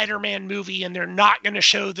the Spider-Man movie, and they're not going to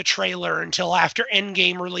show the trailer until after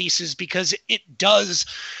Endgame releases because it does,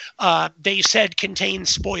 they said, contain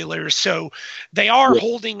spoilers. So they are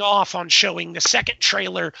holding off on showing the second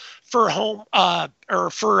trailer for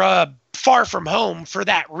Far From Home for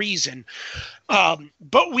that reason.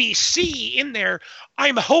 But we see in there,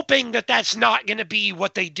 I'm hoping that that's not going to be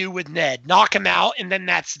what they do with Ned. Knock him out, and then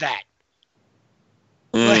that's that.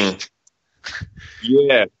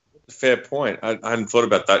 Yeah, fair point. I hadn't thought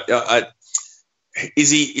about that.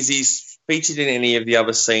 Is he featured in any of the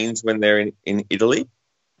other scenes when they're in Italy?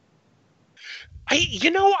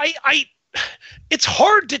 It's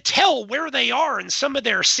hard to tell where they are in some of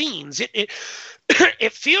their scenes.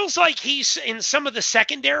 It feels like he's in some of the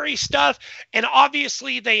secondary stuff, and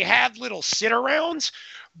obviously they have little sit-arounds,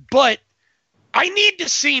 but I need to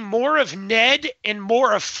see more of Ned and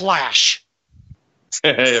more of Flash.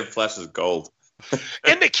 Flash is gold.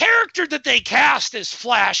 And the character that they cast as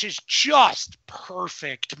Flash is just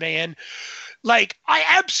perfect, man. Like, I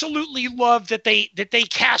absolutely love that they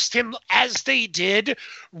cast him as they did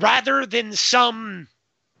rather than some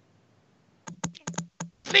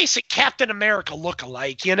basic Captain America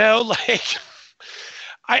lookalike, like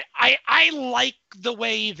I like the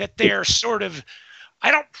way that they're sort of,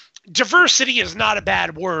 diversity is not a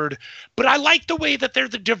bad word, but I like the way that they're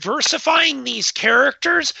diversifying these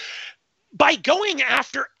characters by going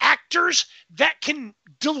after actors that can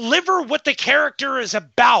deliver what the character is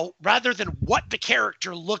about rather than what the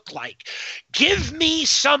character looked like. Give me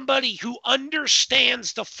somebody who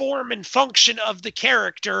understands the form and function of the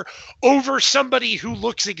character over somebody who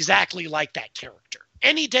looks exactly like that character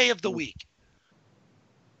any day of the week.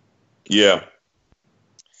 Yeah.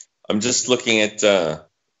 I'm just looking at,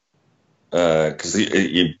 because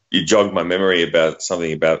you jogged my memory about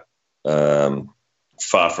something about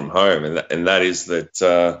Far From Home, and that is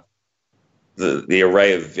that the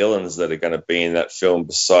array of villains that are going to be in that film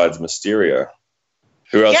besides Mysterio.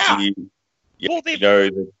 Who else do you know?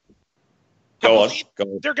 Go on.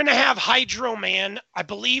 They're going to have Hydro Man. I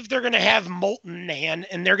believe they're going to have Molten Man,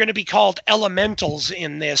 and they're going to be called Elementals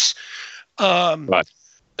in this. Right.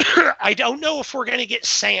 I don't know if we're going to get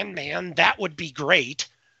Sandman. That would be great.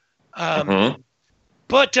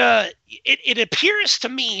 But it appears to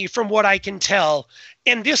me, from what I can tell,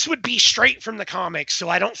 and this would be straight from the comics, so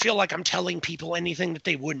I don't feel like I'm telling people anything that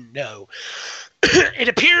they wouldn't know. It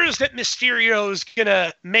appears that Mysterio's going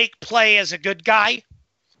to make play as a good guy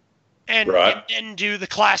and then do the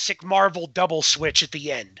classic Marvel double switch at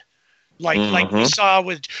the end. Like we saw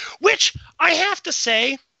with... Which, I have to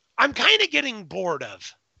say, I'm kind of getting bored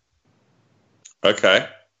of. Okay.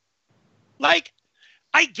 Like,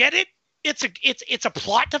 I get it. It's a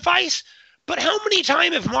plot device, but how many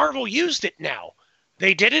times have Marvel used it now?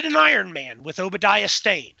 They did it in Iron Man with Obadiah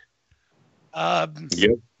Stane.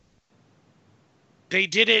 Yep. They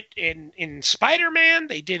did it in Spider-Man.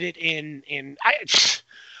 They did it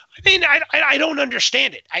I don't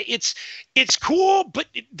understand it. It's cool, but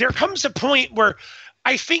there comes a point where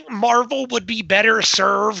I think Marvel would be better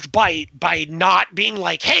served by not being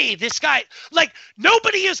like, hey, this guy, like,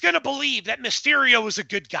 nobody is going to believe that Mysterio is a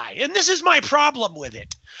good guy. And this is my problem with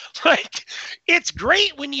it. Like, it's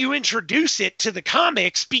great when you introduce it to the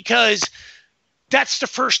comics because that's the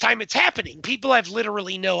first time it's happening. People have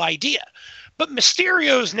literally no idea. But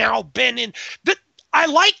Mysterio's now been in... I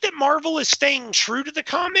like that Marvel is staying true to the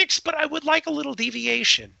comics, but I would like a little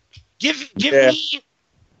deviation. Give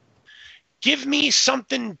me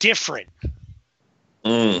something different.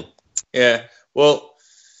 Yeah. Well,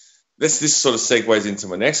 this sort of segues into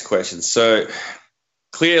my next question. So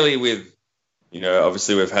clearly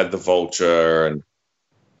obviously we've had the Vulture and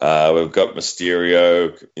we've got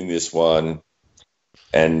Mysterio in this one.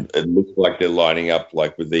 And it looks like they're lining up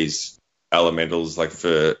like with these elementals like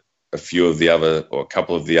for a few of the other or a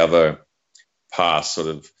couple of the other past sort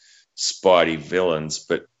of Spidey villains.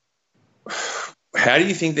 But how do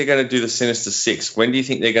you think they're going to do the Sinister Six? When do you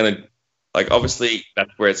think they're going to Like, obviously,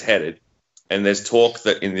 that's where it's headed. And there's talk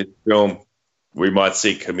that in this film we might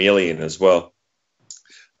see Chameleon as well,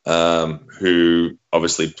 who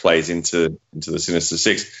obviously plays into the Sinister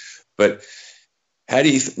Six. But how do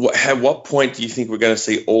you? At what point do you think we're going to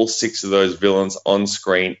see all 6 of those villains on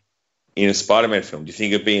screen in a Spider-Man film? Do you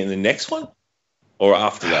think it'd be in the next one or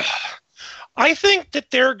after that? I think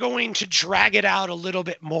that they're going to drag it out a little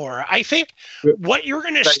bit more. I think what you're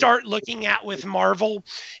going to start looking at with Marvel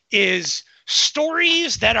is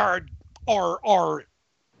stories that are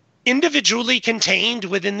individually contained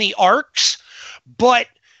within the arcs, but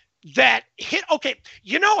that hit. Okay,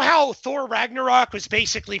 you know how Thor Ragnarok was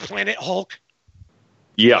basically Planet Hulk?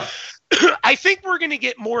 Yeah. I think we're going to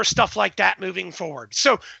get more stuff like that moving forward.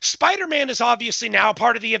 So Spider-Man is obviously now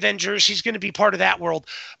part of the Avengers. He's going to be part of that world.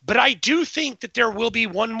 But I do think that there will be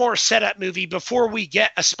one more setup movie before we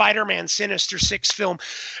get a Spider-Man Sinister Six film,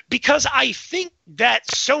 because I think that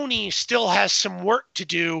Sony still has some work to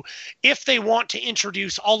do if they want to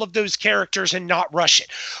introduce all of those characters and not rush it.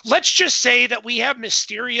 Let's just say that we have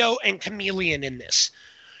Mysterio and Chameleon in this.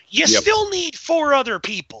 You still need 4 other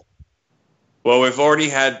people. Well, we've already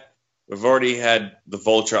had the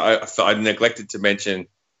Vulture. I neglected to mention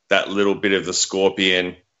that little bit of the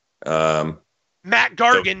Scorpion. Matt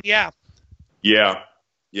Gargan, yeah.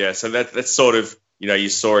 So that's sort of, you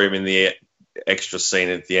saw him in the extra scene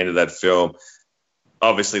at the end of that film.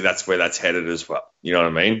 Obviously, that's where that's headed as well. You know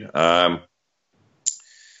what I mean?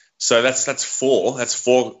 So that's 4. That's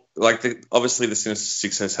 4. Like, obviously, the Sinister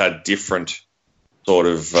Six has had different sort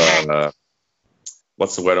of.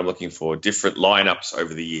 What's the word I'm looking for? Different lineups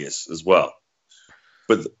over the years as well.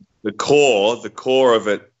 But the core of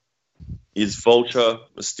it is Vulture,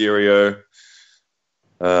 Mysterio,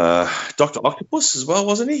 Dr. Octopus as well,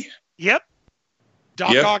 wasn't he? Yep.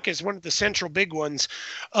 Doc Ock is one of the central big ones.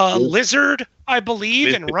 Lizard, I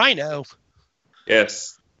believe, and Rhino.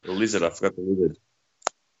 Yes, the Lizard. I forgot the Lizard.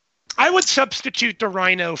 I would substitute the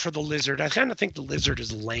Rhino for the Lizard. I kind of think the Lizard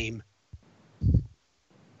is lame.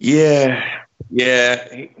 Yeah.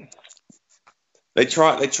 They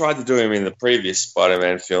tried to do him in the previous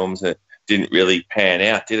Spider-Man films. It didn't really pan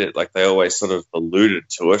out, did it? Like, they always sort of alluded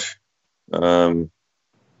to it. But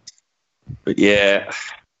yeah,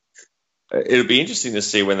 it'll be interesting to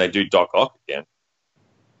see when they do Doc Ock again.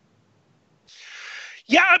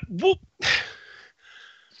 Yeah, well,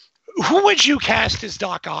 who would you cast as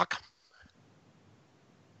Doc Ock?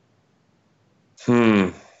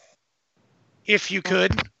 If you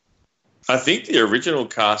could. I think the original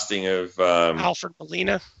casting of Alfred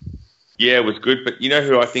Molina. Yeah, was good. But you know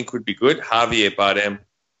who I think would be good? Javier Bardem.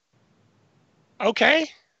 Okay.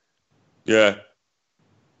 Yeah.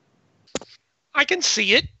 I can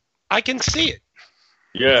see it.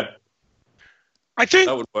 Yeah. I think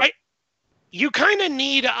that would work. You kind of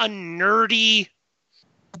need a nerdy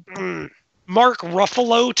Mark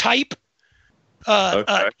Ruffalo type.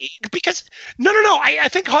 Because no, I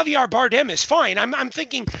think Javier Bardem is fine. I'm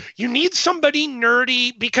thinking you need somebody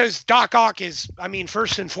nerdy, because Doc Ock is,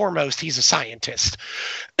 first and foremost, he's a scientist.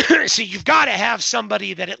 So you've got to have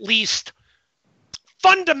somebody that at least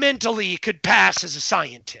fundamentally could pass as a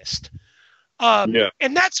scientist.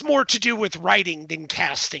 And that's more to do with writing than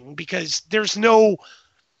casting, because there's no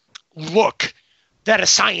look that a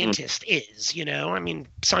scientist is,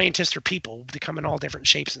 scientists are people. They come in all different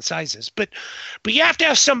shapes and sizes, but you have to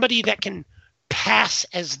have somebody that can pass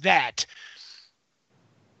as that,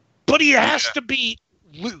 but he has to be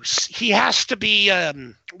loose. He has to be,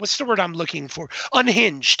 what's the word I'm looking for?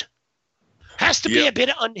 Unhinged. Has to be a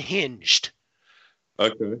bit unhinged.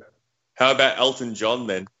 Okay. How about Elton John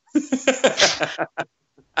then?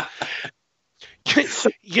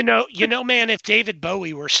 Man, if David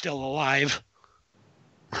Bowie were still alive.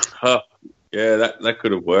 Yeah, that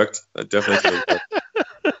could have worked. That definitely could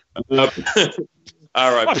have worked.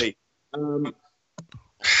 All right, Pete.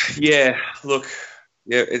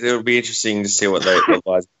 It'll be interesting to see what they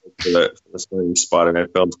realize for the Spider-Man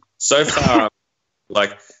films. So far,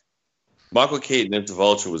 Michael Keaton as the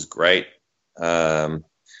Vulture was great. All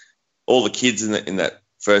the kids in that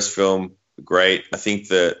first film were great. I think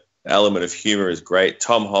the element of humor is great.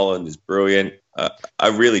 Tom Holland is brilliant. I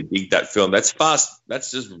really dig that film. That's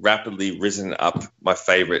just rapidly risen up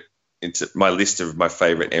into my list of my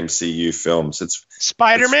favorite MCU films. It's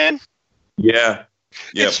Spider-Man. Yeah.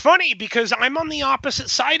 Yep. It's funny because I'm on the opposite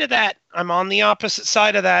side of that.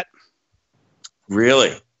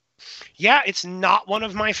 Really? Yeah, it's not one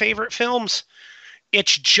of my favorite films.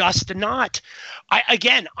 It's just not. I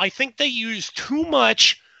think they use too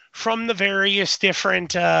much from the various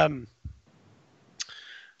different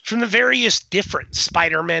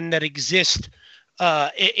Spider-Men that exist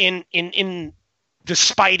in the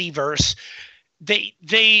Spideyverse,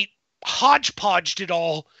 they hodgepodged it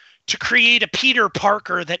all to create a Peter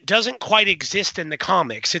Parker that doesn't quite exist in the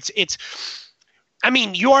comics. I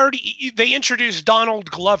mean, they introduced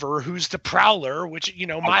Donald Glover, who's the Prowler, which,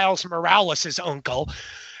 Miles Morales' uncle.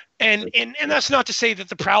 And that's not to say that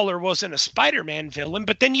the Prowler wasn't a Spider-Man villain,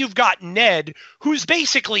 but then you've got Ned, who's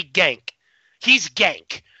basically Gank. He's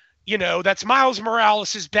Gank. That's Miles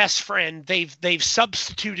Morales' best friend. They've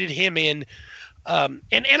substituted him in. And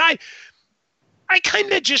I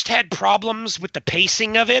kind of just had problems with the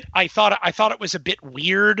pacing of it. I thought it was a bit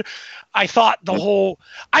weird. I thought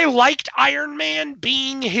I liked Iron Man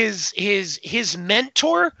being his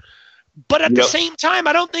mentor, but at the same time,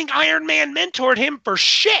 I don't think Iron Man mentored him for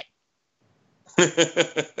shit.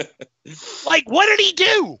 Like, what did he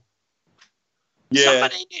do? Yeah.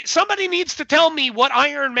 Somebody needs to tell me what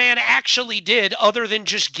Iron Man actually did other than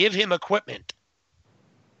just give him equipment.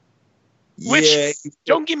 Which,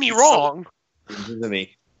 don't get me wrong. Isn't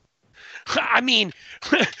he? I mean,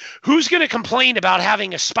 who's going to complain about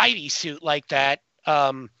having a Spidey suit like that?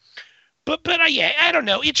 But I don't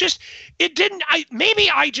know. It didn't. Maybe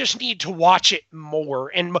I just need to watch it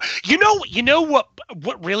more. And you know what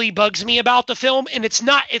really bugs me about the film, and it's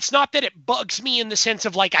not that it bugs me in the sense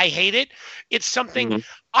of like I hate it. It's something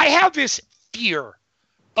I have this fear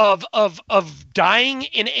of dying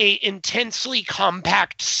in a intensely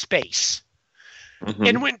compact space.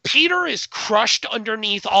 And when Peter is crushed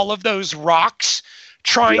underneath all of those rocks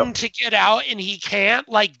trying to get out and he can't,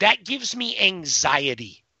 like, that gives me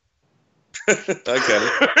anxiety.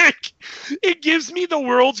 Okay. It gives me the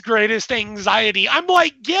world's greatest anxiety. I'm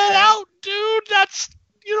like, get out, dude.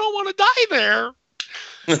 You don't want to die there.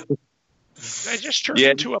 I just turned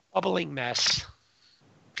into a bubbling mess.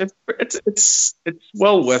 It's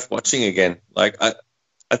well worth watching again. Like,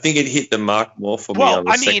 I think it hit the mark more for me. Well,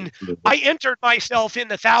 I mean, I entered myself in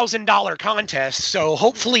the $1,000 contest, so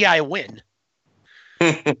hopefully I win.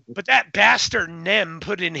 But that bastard Nem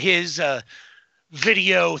put in his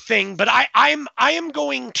video thing. But I am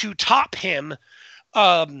going to top him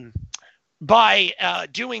by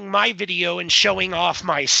doing my video and showing off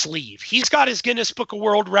my sleeve. He's got his Guinness Book of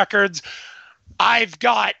World Records. I've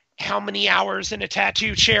got how many hours in a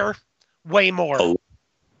tattoo chair? Way more.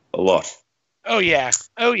 A lot. Oh, yeah.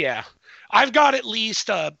 I've got at least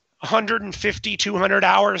 150, 200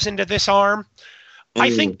 hours into this arm.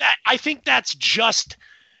 I think that's just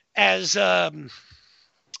as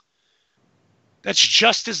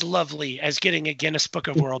lovely as getting a Guinness Book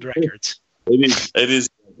of World Records. It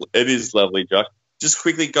is lovely, Josh. Just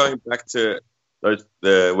quickly going back to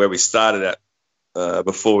where we started at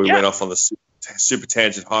before we went off on the super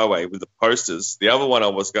tangent highway with the posters. The other one I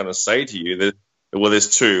was going to say to you that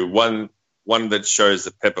there's two. One that shows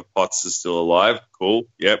that Pepper Potts is still alive. Cool.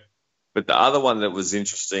 Yep. But the other one that was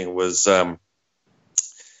interesting was the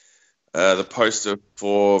poster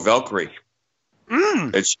for Valkyrie.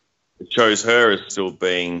 It shows her as still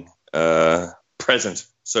being present,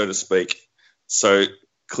 so to speak. So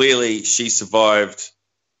clearly she survived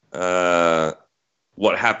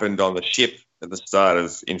what happened on the ship at the start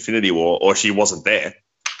of Infinity War, or she wasn't there.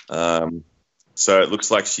 So it looks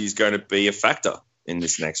like she's going to be a factor in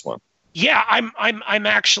this next one. Yeah, I'm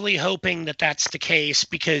actually hoping that that's the case,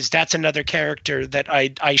 because that's another character that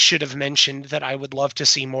I should have mentioned that I would love to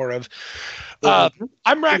see more of.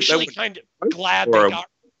 I'm actually kind of glad they got.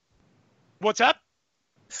 What's up?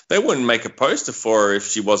 They wouldn't make a poster for her if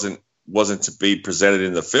she wasn't to be presented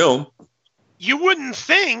in the film. You wouldn't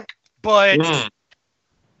think, but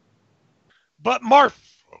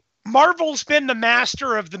Marvel's been the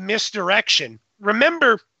master of the misdirection.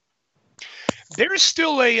 Remember, there's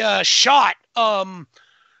still a shot of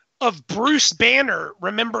Bruce Banner,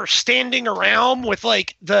 remember, standing around with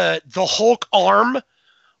like the Hulk arm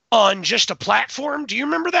on just a platform. Do you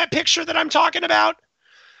remember that picture that I'm talking about?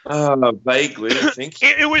 Vaguely, I think.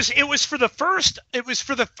 It was for the first. It was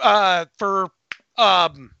for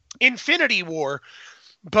Infinity War,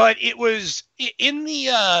 but it was in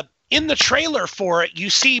the trailer for it. You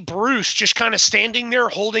see Bruce just kind of standing there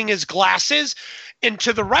holding his glasses. And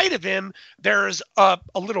to the right of him, there's a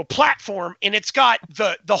little platform, and it's got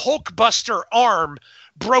the Hulkbuster arm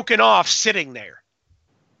broken off sitting there.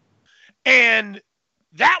 And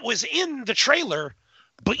that was in the trailer,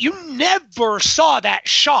 but you never saw that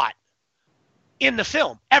shot in the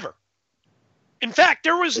film, ever. In fact,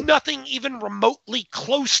 there was nothing even remotely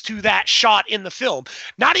close to that shot in the film.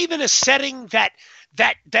 Not even a setting that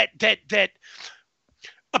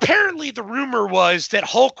apparently, the rumor was that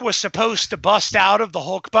Hulk was supposed to bust out of the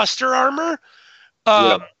Hulkbuster armor.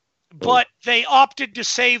 but they opted to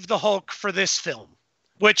save the Hulk for this film,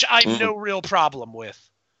 which I have no real problem with.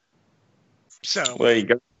 So there you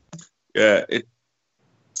go. Yeah,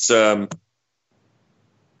 it's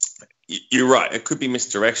you're right. It could be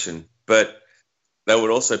misdirection, but they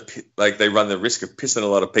would also they run the risk of pissing a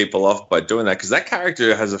lot of people off by doing that, because that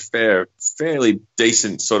character has a fairly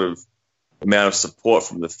decent sort of amount of support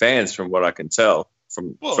from the fans, from what I can tell,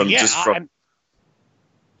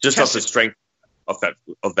 just off the strength of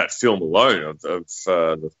that film alone, of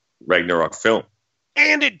the Ragnarok film.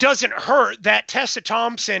 And it doesn't hurt that Tessa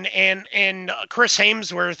Thompson and Chris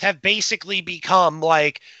Hemsworth have basically become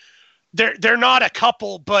like they're not a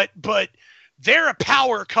couple, but they're a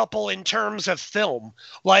power couple in terms of film.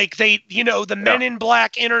 Like the Men in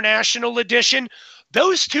Black International Edition,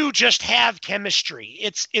 those two just have chemistry.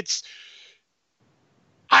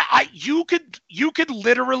 You could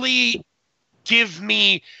literally give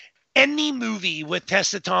me any movie with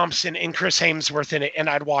Tessa Thompson and Chris Hemsworth in it, and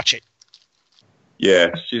I'd watch it.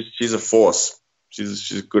 Yeah, she's a force. She's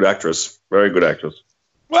a good actress, very good actress.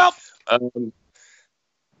 Well, and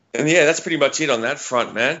yeah, that's pretty much it on that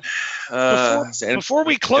front, man. Before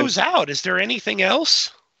we close out, is there anything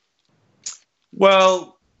else?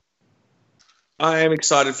 Well, I am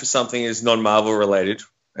excited for something that's non-Marvel related,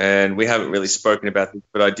 and we haven't really spoken about this,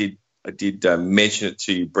 but I did mention it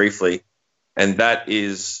to you briefly, and that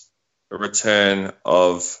is a return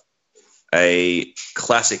of a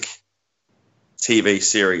classic TV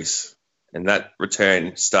series, and that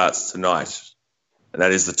return starts tonight, and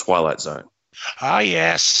that is the Twilight Zone. Ah,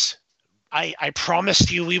 yes. I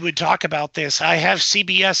promised you we would talk about this. I have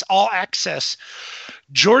CBS All Access.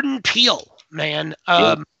 Jordan Peele, man.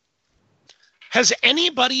 Has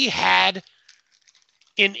anybody had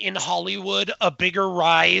in Hollywood a bigger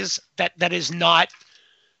rise that is not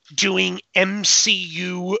doing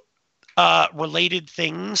MCU related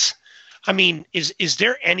things? I mean, is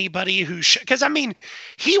there anybody who because I mean,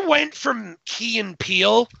 he went from Key and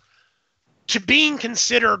Peele to being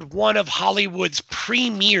considered one of Hollywood's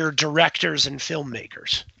premier directors and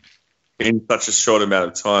filmmakers in such a short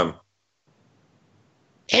amount of time.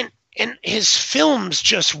 And his films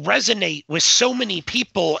just resonate with so many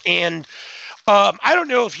people. And I don't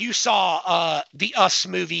know if you saw the Us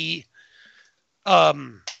movie or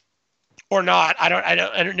not.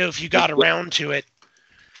 I don't know if you got around to it.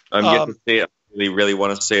 I'm yet to see it. I really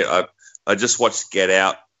want to see it. I just watched Get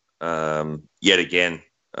Out yet again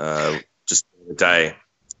just the other day.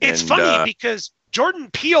 It's funny because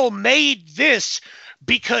Jordan Peele made this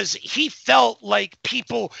because he felt like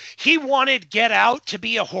he wanted Get Out to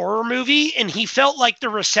be a horror movie, and he felt like the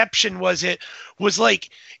reception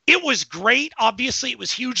it was great. Obviously, it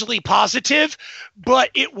was hugely positive, but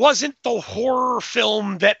it wasn't the horror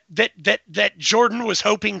film that Jordan was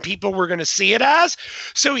hoping people were going to see it as.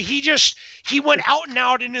 So he went out and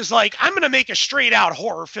out and is like, I'm going to make a straight out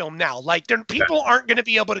horror film now. Like people aren't going to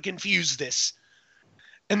be able to confuse this.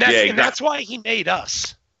 And that's why he made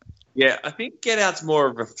Us. Yeah, I think Get Out's more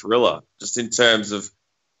of a thriller, just in terms of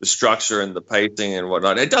the structure and the pacing and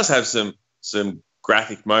whatnot. It does have some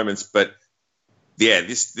graphic moments, but yeah,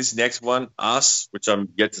 this next one, Us, which I'm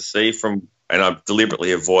yet to see and I've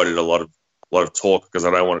deliberately avoided a lot of talk because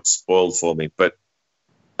I don't want it spoiled for me. But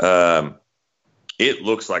it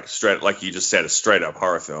looks like like you just said, a straight up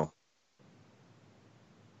horror film.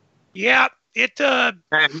 Yeah, it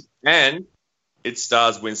and it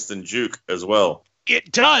stars Winston Duke as well.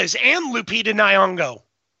 It does, and Lupita Nyong'o.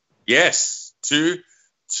 Yes, two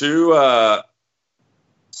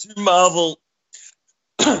Marvel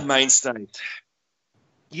mainstays.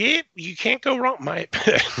 Yeah, you can't go wrong.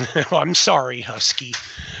 I'm sorry, Husky.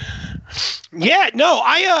 Yeah, no,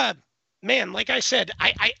 man, like I said,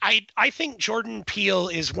 I think Jordan Peele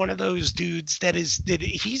is one of those dudes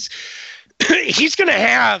he's going to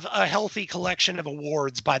have a healthy collection of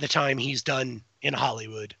awards by the time he's done in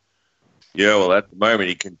Hollywood. Yeah, well, at the moment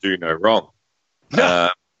he can do no wrong.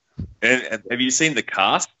 No. And have you seen the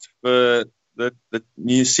cast for the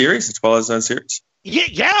new series, the Twilight Zone series?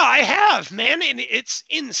 Yeah, I have, man, and it's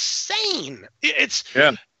insane.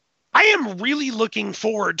 I am really looking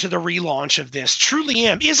forward to the relaunch of this. Truly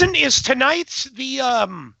am. Is tonight's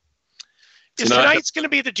going to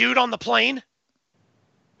be the dude on the plane?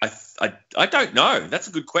 I don't know. That's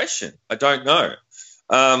a good question. I don't know.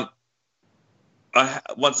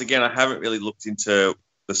 Once again, I haven't really looked into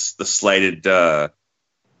the slated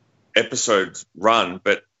episodes run,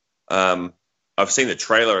 but I've seen the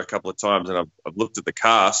trailer a couple of times, and I've looked at the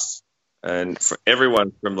cast, and for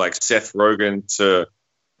everyone from like Seth Rogen to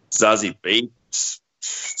Zazie Beetz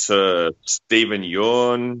to Stephen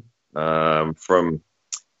Yeun, from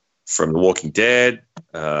from The Walking Dead.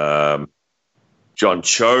 John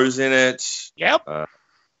Cho's in it. Yep.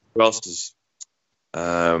 Who else is?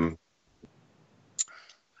 I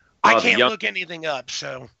can't look anything up.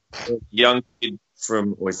 So young kid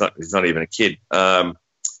from. Well, he's not even a kid. The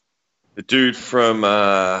dude from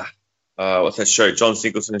what's that show? John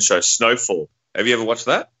Singleton's show, Snowfall. Have you ever watched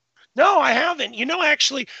that? No, I haven't. You know,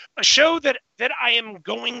 actually, a show that I am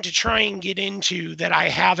going to try and get into that I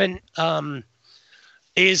haven't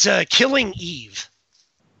is Killing Eve.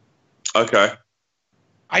 Okay.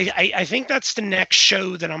 I think that's the next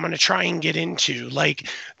show that I'm going to try and get into. Like,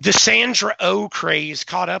 the Sandra Oh craze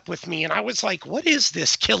caught up with me, and I was like, what is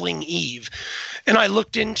this Killing Eve? And I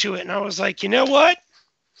looked into it, and I was like, you know what?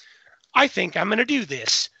 I think I'm going to do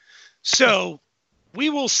this. So we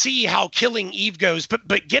will see how Killing Eve goes.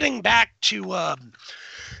 But getting back to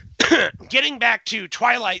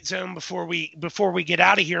Twilight Zone before we get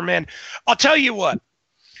out of here, man, I'll tell you what.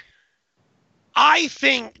 I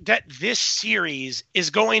think that this series is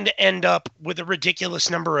going to end up with a ridiculous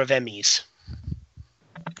number of Emmys.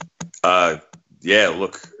 Yeah,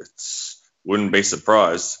 look, wouldn't be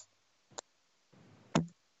surprised.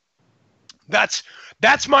 That's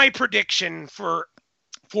my prediction for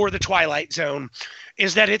the Twilight Zone,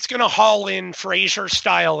 is that it's going to haul in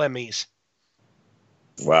Frasier-style Emmys.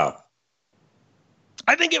 Wow.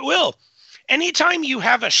 I think it will. Anytime you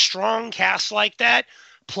have a strong cast like that,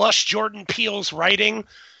 plus Jordan Peele's writing,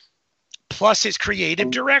 plus his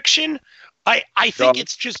creative direction, I think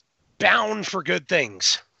it's just bound for good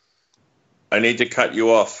things. I need to cut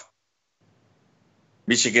you off.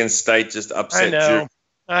 Michigan State just upset you.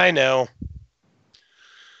 I know.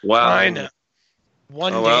 Wow. I know.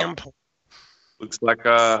 Damn point. Looks like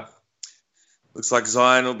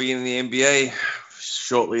Zion will be in the NBA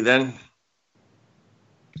shortly then.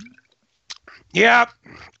 Yeah,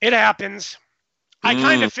 it happens. I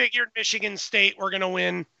kind of figured Michigan State were going to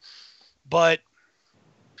win, but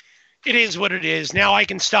it is what it is. Now I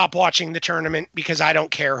can stop watching the tournament because I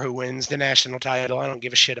don't care who wins the national title. I don't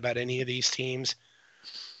give a shit about any of these teams.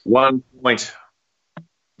 1 point.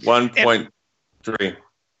 1.3.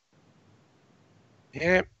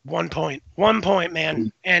 Yeah, 1 point. 1 point,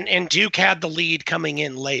 man. And Duke had the lead coming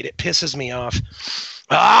in late. It pisses me off.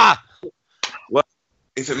 Well,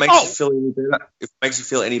 if it makes you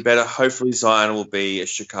feel any better, hopefully Zion will be a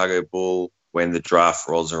Chicago Bull when the draft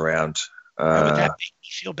rolls around. Why would that make me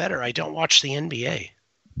feel better? I don't watch the NBA.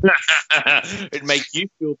 It'd make you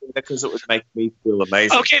feel better because it would make me feel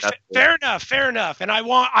amazing. Okay, fair enough. And I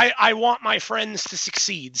want my friends to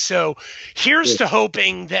succeed. So here's to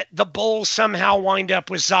hoping that the Bulls somehow wind up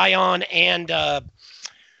with Zion and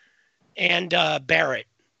Barrett.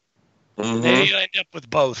 Mm-hmm. They end up with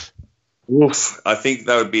both. Oof. I think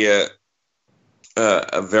that would be a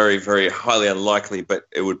very, very highly unlikely, but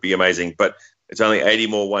it would be amazing. But it's only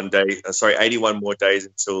 81 more days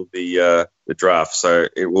until the draft, so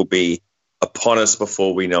it will be upon us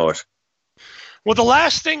before we know it. Well, the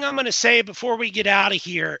last thing I'm going to say before we get out of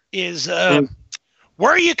here is, where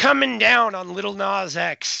are you coming down on Lil Nas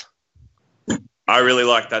X? I really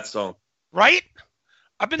like that song. Right?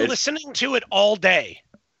 I've been listening to it all day.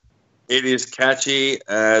 It is catchy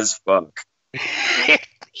as fuck. It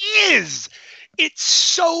is. It's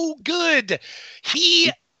so good.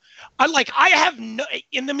 And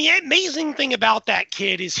the amazing thing about that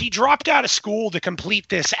kid is he dropped out of school to complete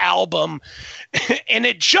this album, and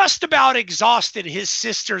it just about exhausted his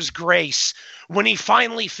sister's grace when he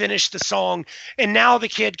finally finished the song, and now the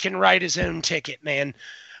kid can write his own ticket, man.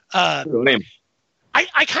 I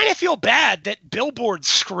kind of feel bad that Billboard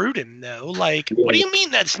screwed him, though. Like, what do you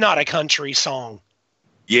mean that's not a country song?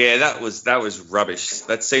 Yeah, that was rubbish.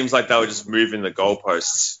 That seems like they were just moving the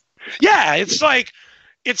goalposts. Yeah, it's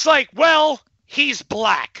like, well, he's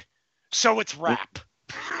black, so it's rap.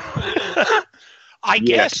 I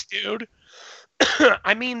guess, dude.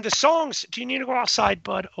 I mean, the songs. Do you need to go outside,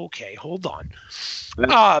 bud? Okay, hold on.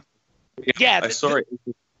 I saw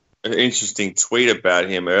an interesting tweet about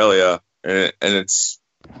him earlier, and it's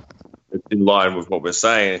in line with what we're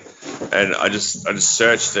saying. And I just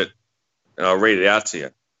searched it, and I'll read it out to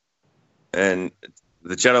you. And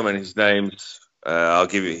the gentleman, his name's. I'll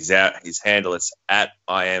give you his handle. It's at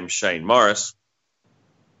I am Shane Morris.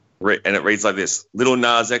 And it reads like this. Lil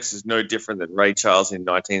Nas X is no different than Ray Charles in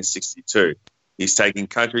 1962. He's taking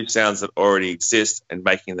country sounds that already exist and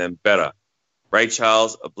making them better. Ray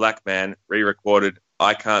Charles, a black man, re-recorded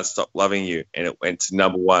I Can't Stop Loving You, and it went to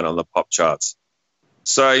number 1 on the pop charts.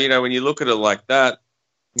 So, when you look at it like that,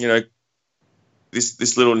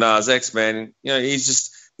 this Lil Nas X, man, he's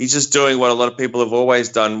just doing what a lot of people have always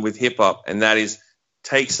done with hip hop, and that is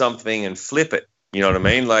take something and flip it. You know what I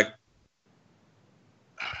mean? Like,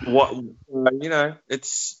 what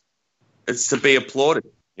it's to be applauded.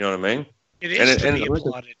 You know what I mean? It is to be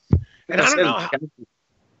applauded. And I don't know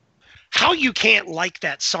how you can't like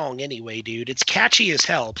that song anyway, dude. It's catchy as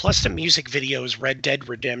hell. Plus, the music video is Red Dead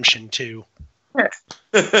Redemption 2. Which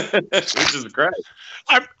is great.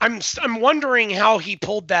 I'm wondering how he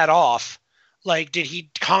pulled that off. Like, did he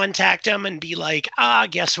contact him and be like,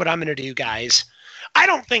 guess what I'm going to do, guys? I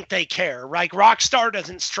don't think they care. Like, Rockstar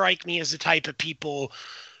doesn't strike me as the type of people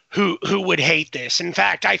who would hate this. In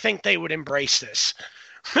fact, I think they would embrace this.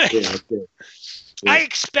 Yeah. I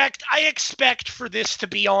expect for this to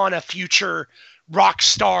be on a future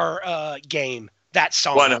Rockstar game, that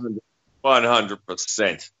song.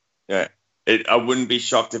 100%. Yeah. I wouldn't be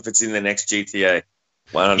shocked if it's in the next GTA.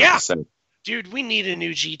 100%. Yeah. Dude, we need a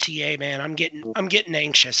new GTA, man. I'm getting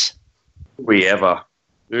anxious. Do we ever?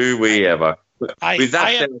 With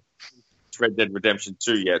that said, Red Dead Redemption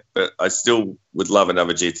 2 yet, but I still would love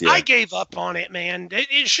another GTA. I gave up on it, man.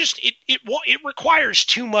 It's just it requires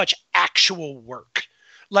too much actual work.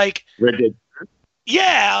 Like Red Dead.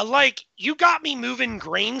 Yeah, like you got me moving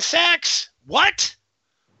grain sacks. What?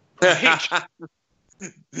 Like,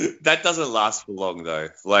 that doesn't last for long though.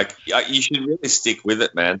 Like you should really stick with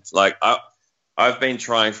it, man. Like I've been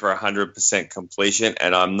trying for 100% completion,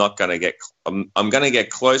 and I'm not gonna get. I'm gonna get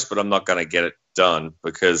close, but I'm not gonna get it done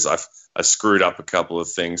because I screwed up a couple of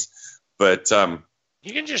things. But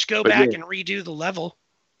you can just go back and redo the level.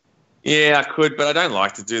 Yeah, I could, but I don't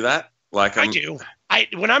like to do that. Like I do.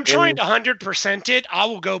 When I'm trying to 100% it, I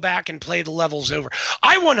will go back and play the levels over.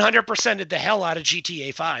 I 100%ed the hell out of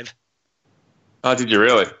GTA 5. Oh, did you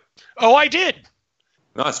really? Oh, I did.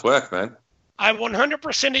 Nice work, man. I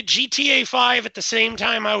 100%ed GTA 5 at the same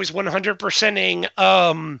time I was 100%ing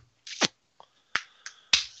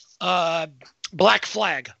Black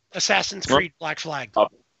Flag, Assassin's Creed Black Flag. Oh,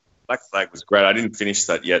 Black Flag was great. I didn't finish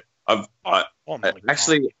that yet. I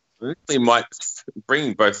actually might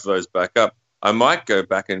bring both of those back up. I might go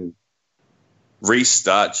back and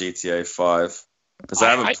restart GTA 5 because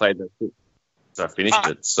I haven't played that since I finished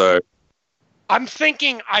it. So I'm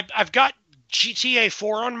thinking I've got GTA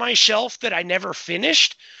 4 on my shelf that I never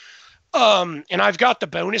finished. And I've got the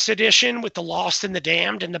bonus edition with the Lost and the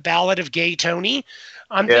Damned and the Ballad of Gay Tony.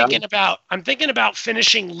 I'm thinking about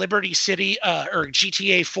finishing Liberty City or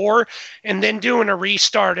GTA 4 and then doing a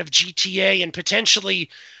restart of GTA and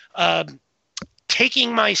potentially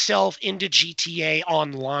taking myself into GTA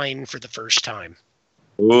Online for the first time.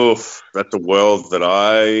 Oof, that's a world that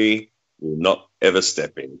I will not ever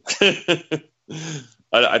step in.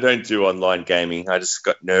 I don't do online gaming. I just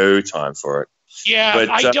got no time for it. Yeah, but,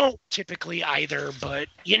 I don't typically either, but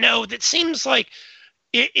that seems like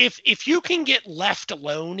if you can get left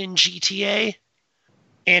alone in GTA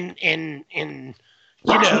and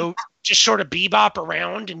just sort of bebop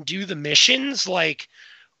around and do the missions, like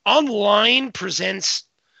online presents,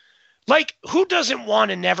 like, who doesn't want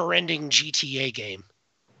a never-ending GTA game?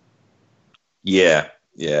 Yeah.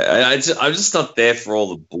 I'm just not there for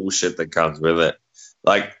all the bullshit that comes with it.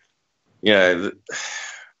 Like, I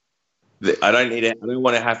don't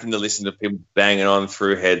want to have to listen to people banging on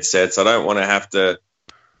through headsets. I don't want to have to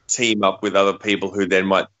team up with other people who then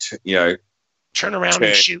might, turn around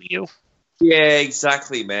and shoot you. Yeah,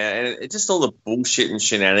 exactly, man. And it just all the bullshit and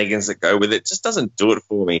shenanigans that go with it just doesn't do it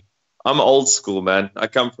for me. I'm old school, man. I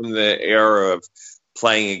come from the era of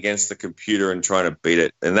playing against the computer and trying to beat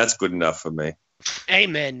it, and that's good enough for me.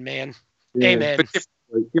 Amen, man. Yeah, amen. But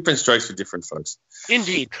different strokes for different folks.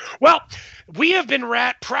 Indeed. Well, we have been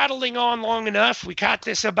prattling on long enough. We got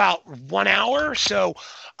this about 1 hour. So,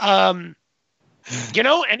 any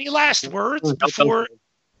last words before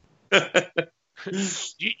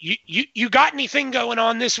you got anything going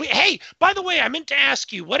on this week? Hey, by the way, I meant to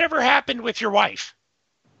ask you, whatever happened with your wife?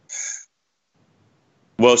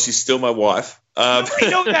 Well, she's still my wife. I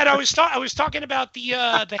know that. I was talking about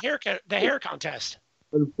the hair contest.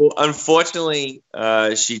 Unfortunately,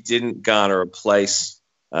 she didn't garner a place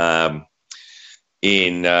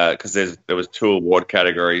in because there was 2 award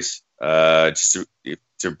categories just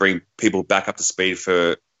to bring people back up to speed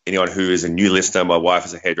for anyone who is a new listener. My wife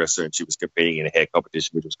is a hairdresser and she was competing in a hair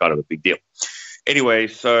competition, which was kind of a big deal. Anyway,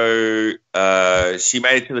 so she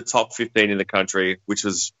made it to the top 15 in the country, which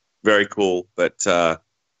was very cool. But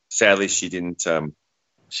sadly, she didn't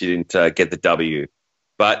get the W.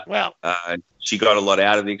 But she got a lot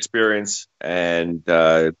out of the experience and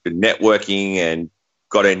the networking and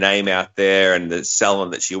got her name out there and the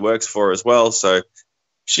salon that she works for as well. So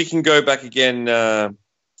she can go back again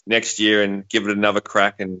next year and give it another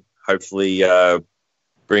crack and hopefully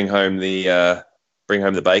bring home the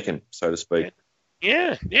bacon, so to speak.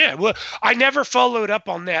 Yeah. Well, I never followed up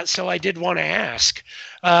on that, so I did want to ask.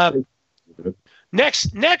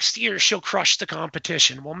 Next year, she'll crush the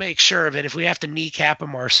competition. We'll make sure of it if we have to kneecap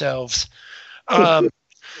them ourselves. But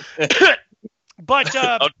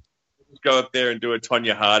I'll go up there and do a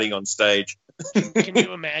Tonya Harding on stage. Can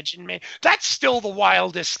you imagine, man? That's still the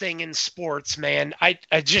wildest thing in sports, man. I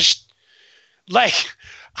just like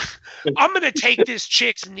I'm gonna take this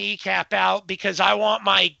chick's kneecap out because I want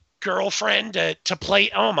my girlfriend to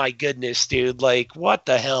play. Oh my goodness, dude! Like, what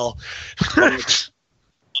the hell?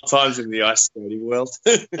 Times in the ice skating world.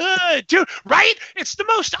 Dude, right? It's the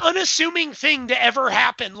most unassuming thing to ever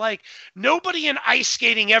happen. Like, nobody in ice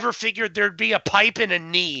skating ever figured there'd be a pipe in a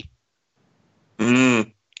knee.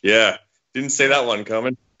 Yeah. Didn't see that one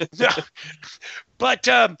coming. But,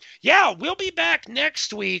 yeah, we'll be back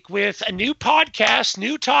next week with a new podcast,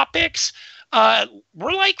 new topics.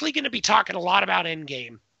 We're likely going to be talking a lot about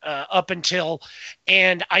Endgame up until,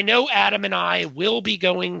 and I know Adam and I will be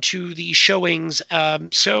going to the showings,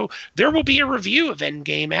 so there will be a review of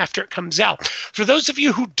Endgame after it comes out. For those of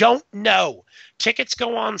you who don't know, tickets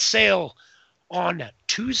go on sale on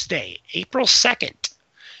Tuesday, April 2nd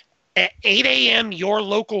at 8 a.m. your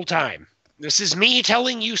local time. This is me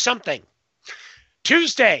telling you something.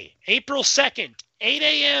 Tuesday, April 2nd, 8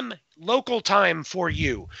 a.m. local time for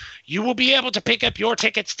you. You will be able to pick up your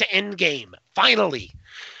tickets to Endgame, finally.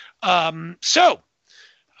 So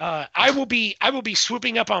I will be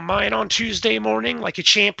swooping up on mine on Tuesday morning like a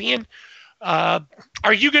champion. Are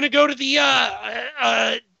you going to go to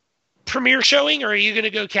the premiere showing, or are you going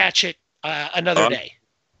to go catch it another day?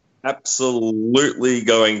 Absolutely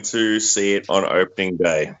going to see it on opening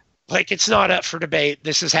day. Like, it's not up for debate.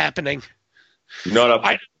 This is happening. Not up.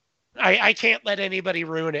 I can't let anybody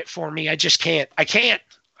ruin it for me. I just can't. I can't.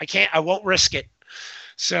 I won't risk it.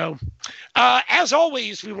 So, as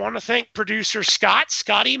always, we want to thank producer Scott.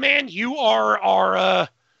 Scotty, man, you are our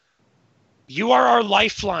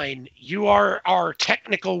lifeline. You are our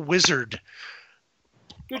technical wizard.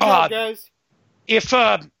 Good job, guys. If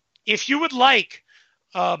you would like,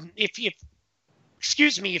 if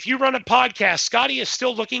you run a podcast, Scotty is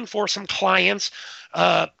still looking for some clients,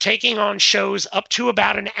 taking on shows up to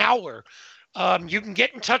about an hour. You can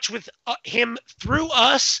get in touch with him through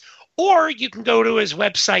us, or you can go to his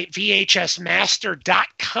website,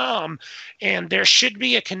 vhsmaster.com, and there should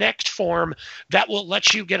be a connect form that will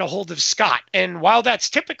let you get a hold of Scott. And while that's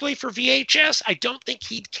typically for VHS, I don't think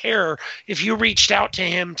he'd care if you reached out to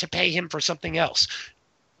him to pay him for something else.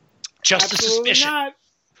 Just Absolutely a suspicion. Not.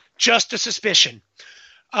 Just a suspicion.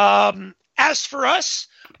 As for us,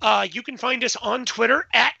 you can find us on Twitter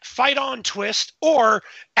at FightOnTwist or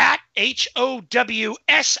at HOWSITO,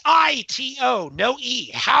 no E,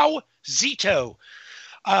 How Zito.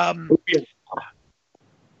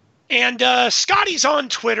 And Scotty's on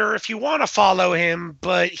Twitter if you want to follow him,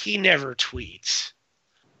 but he never tweets.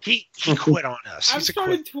 He quit on us. I've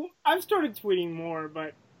started tweeting more,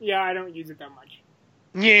 but yeah, I don't use it that much.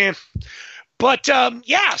 Yeah. But,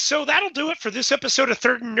 yeah, so that'll do it for this episode of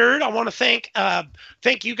Third and Nerd. I want to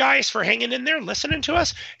thank you guys for hanging in there, listening to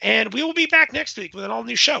us, and we will be back next week with an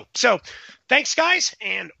all-new show. So thanks, guys,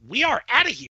 and we are out of here.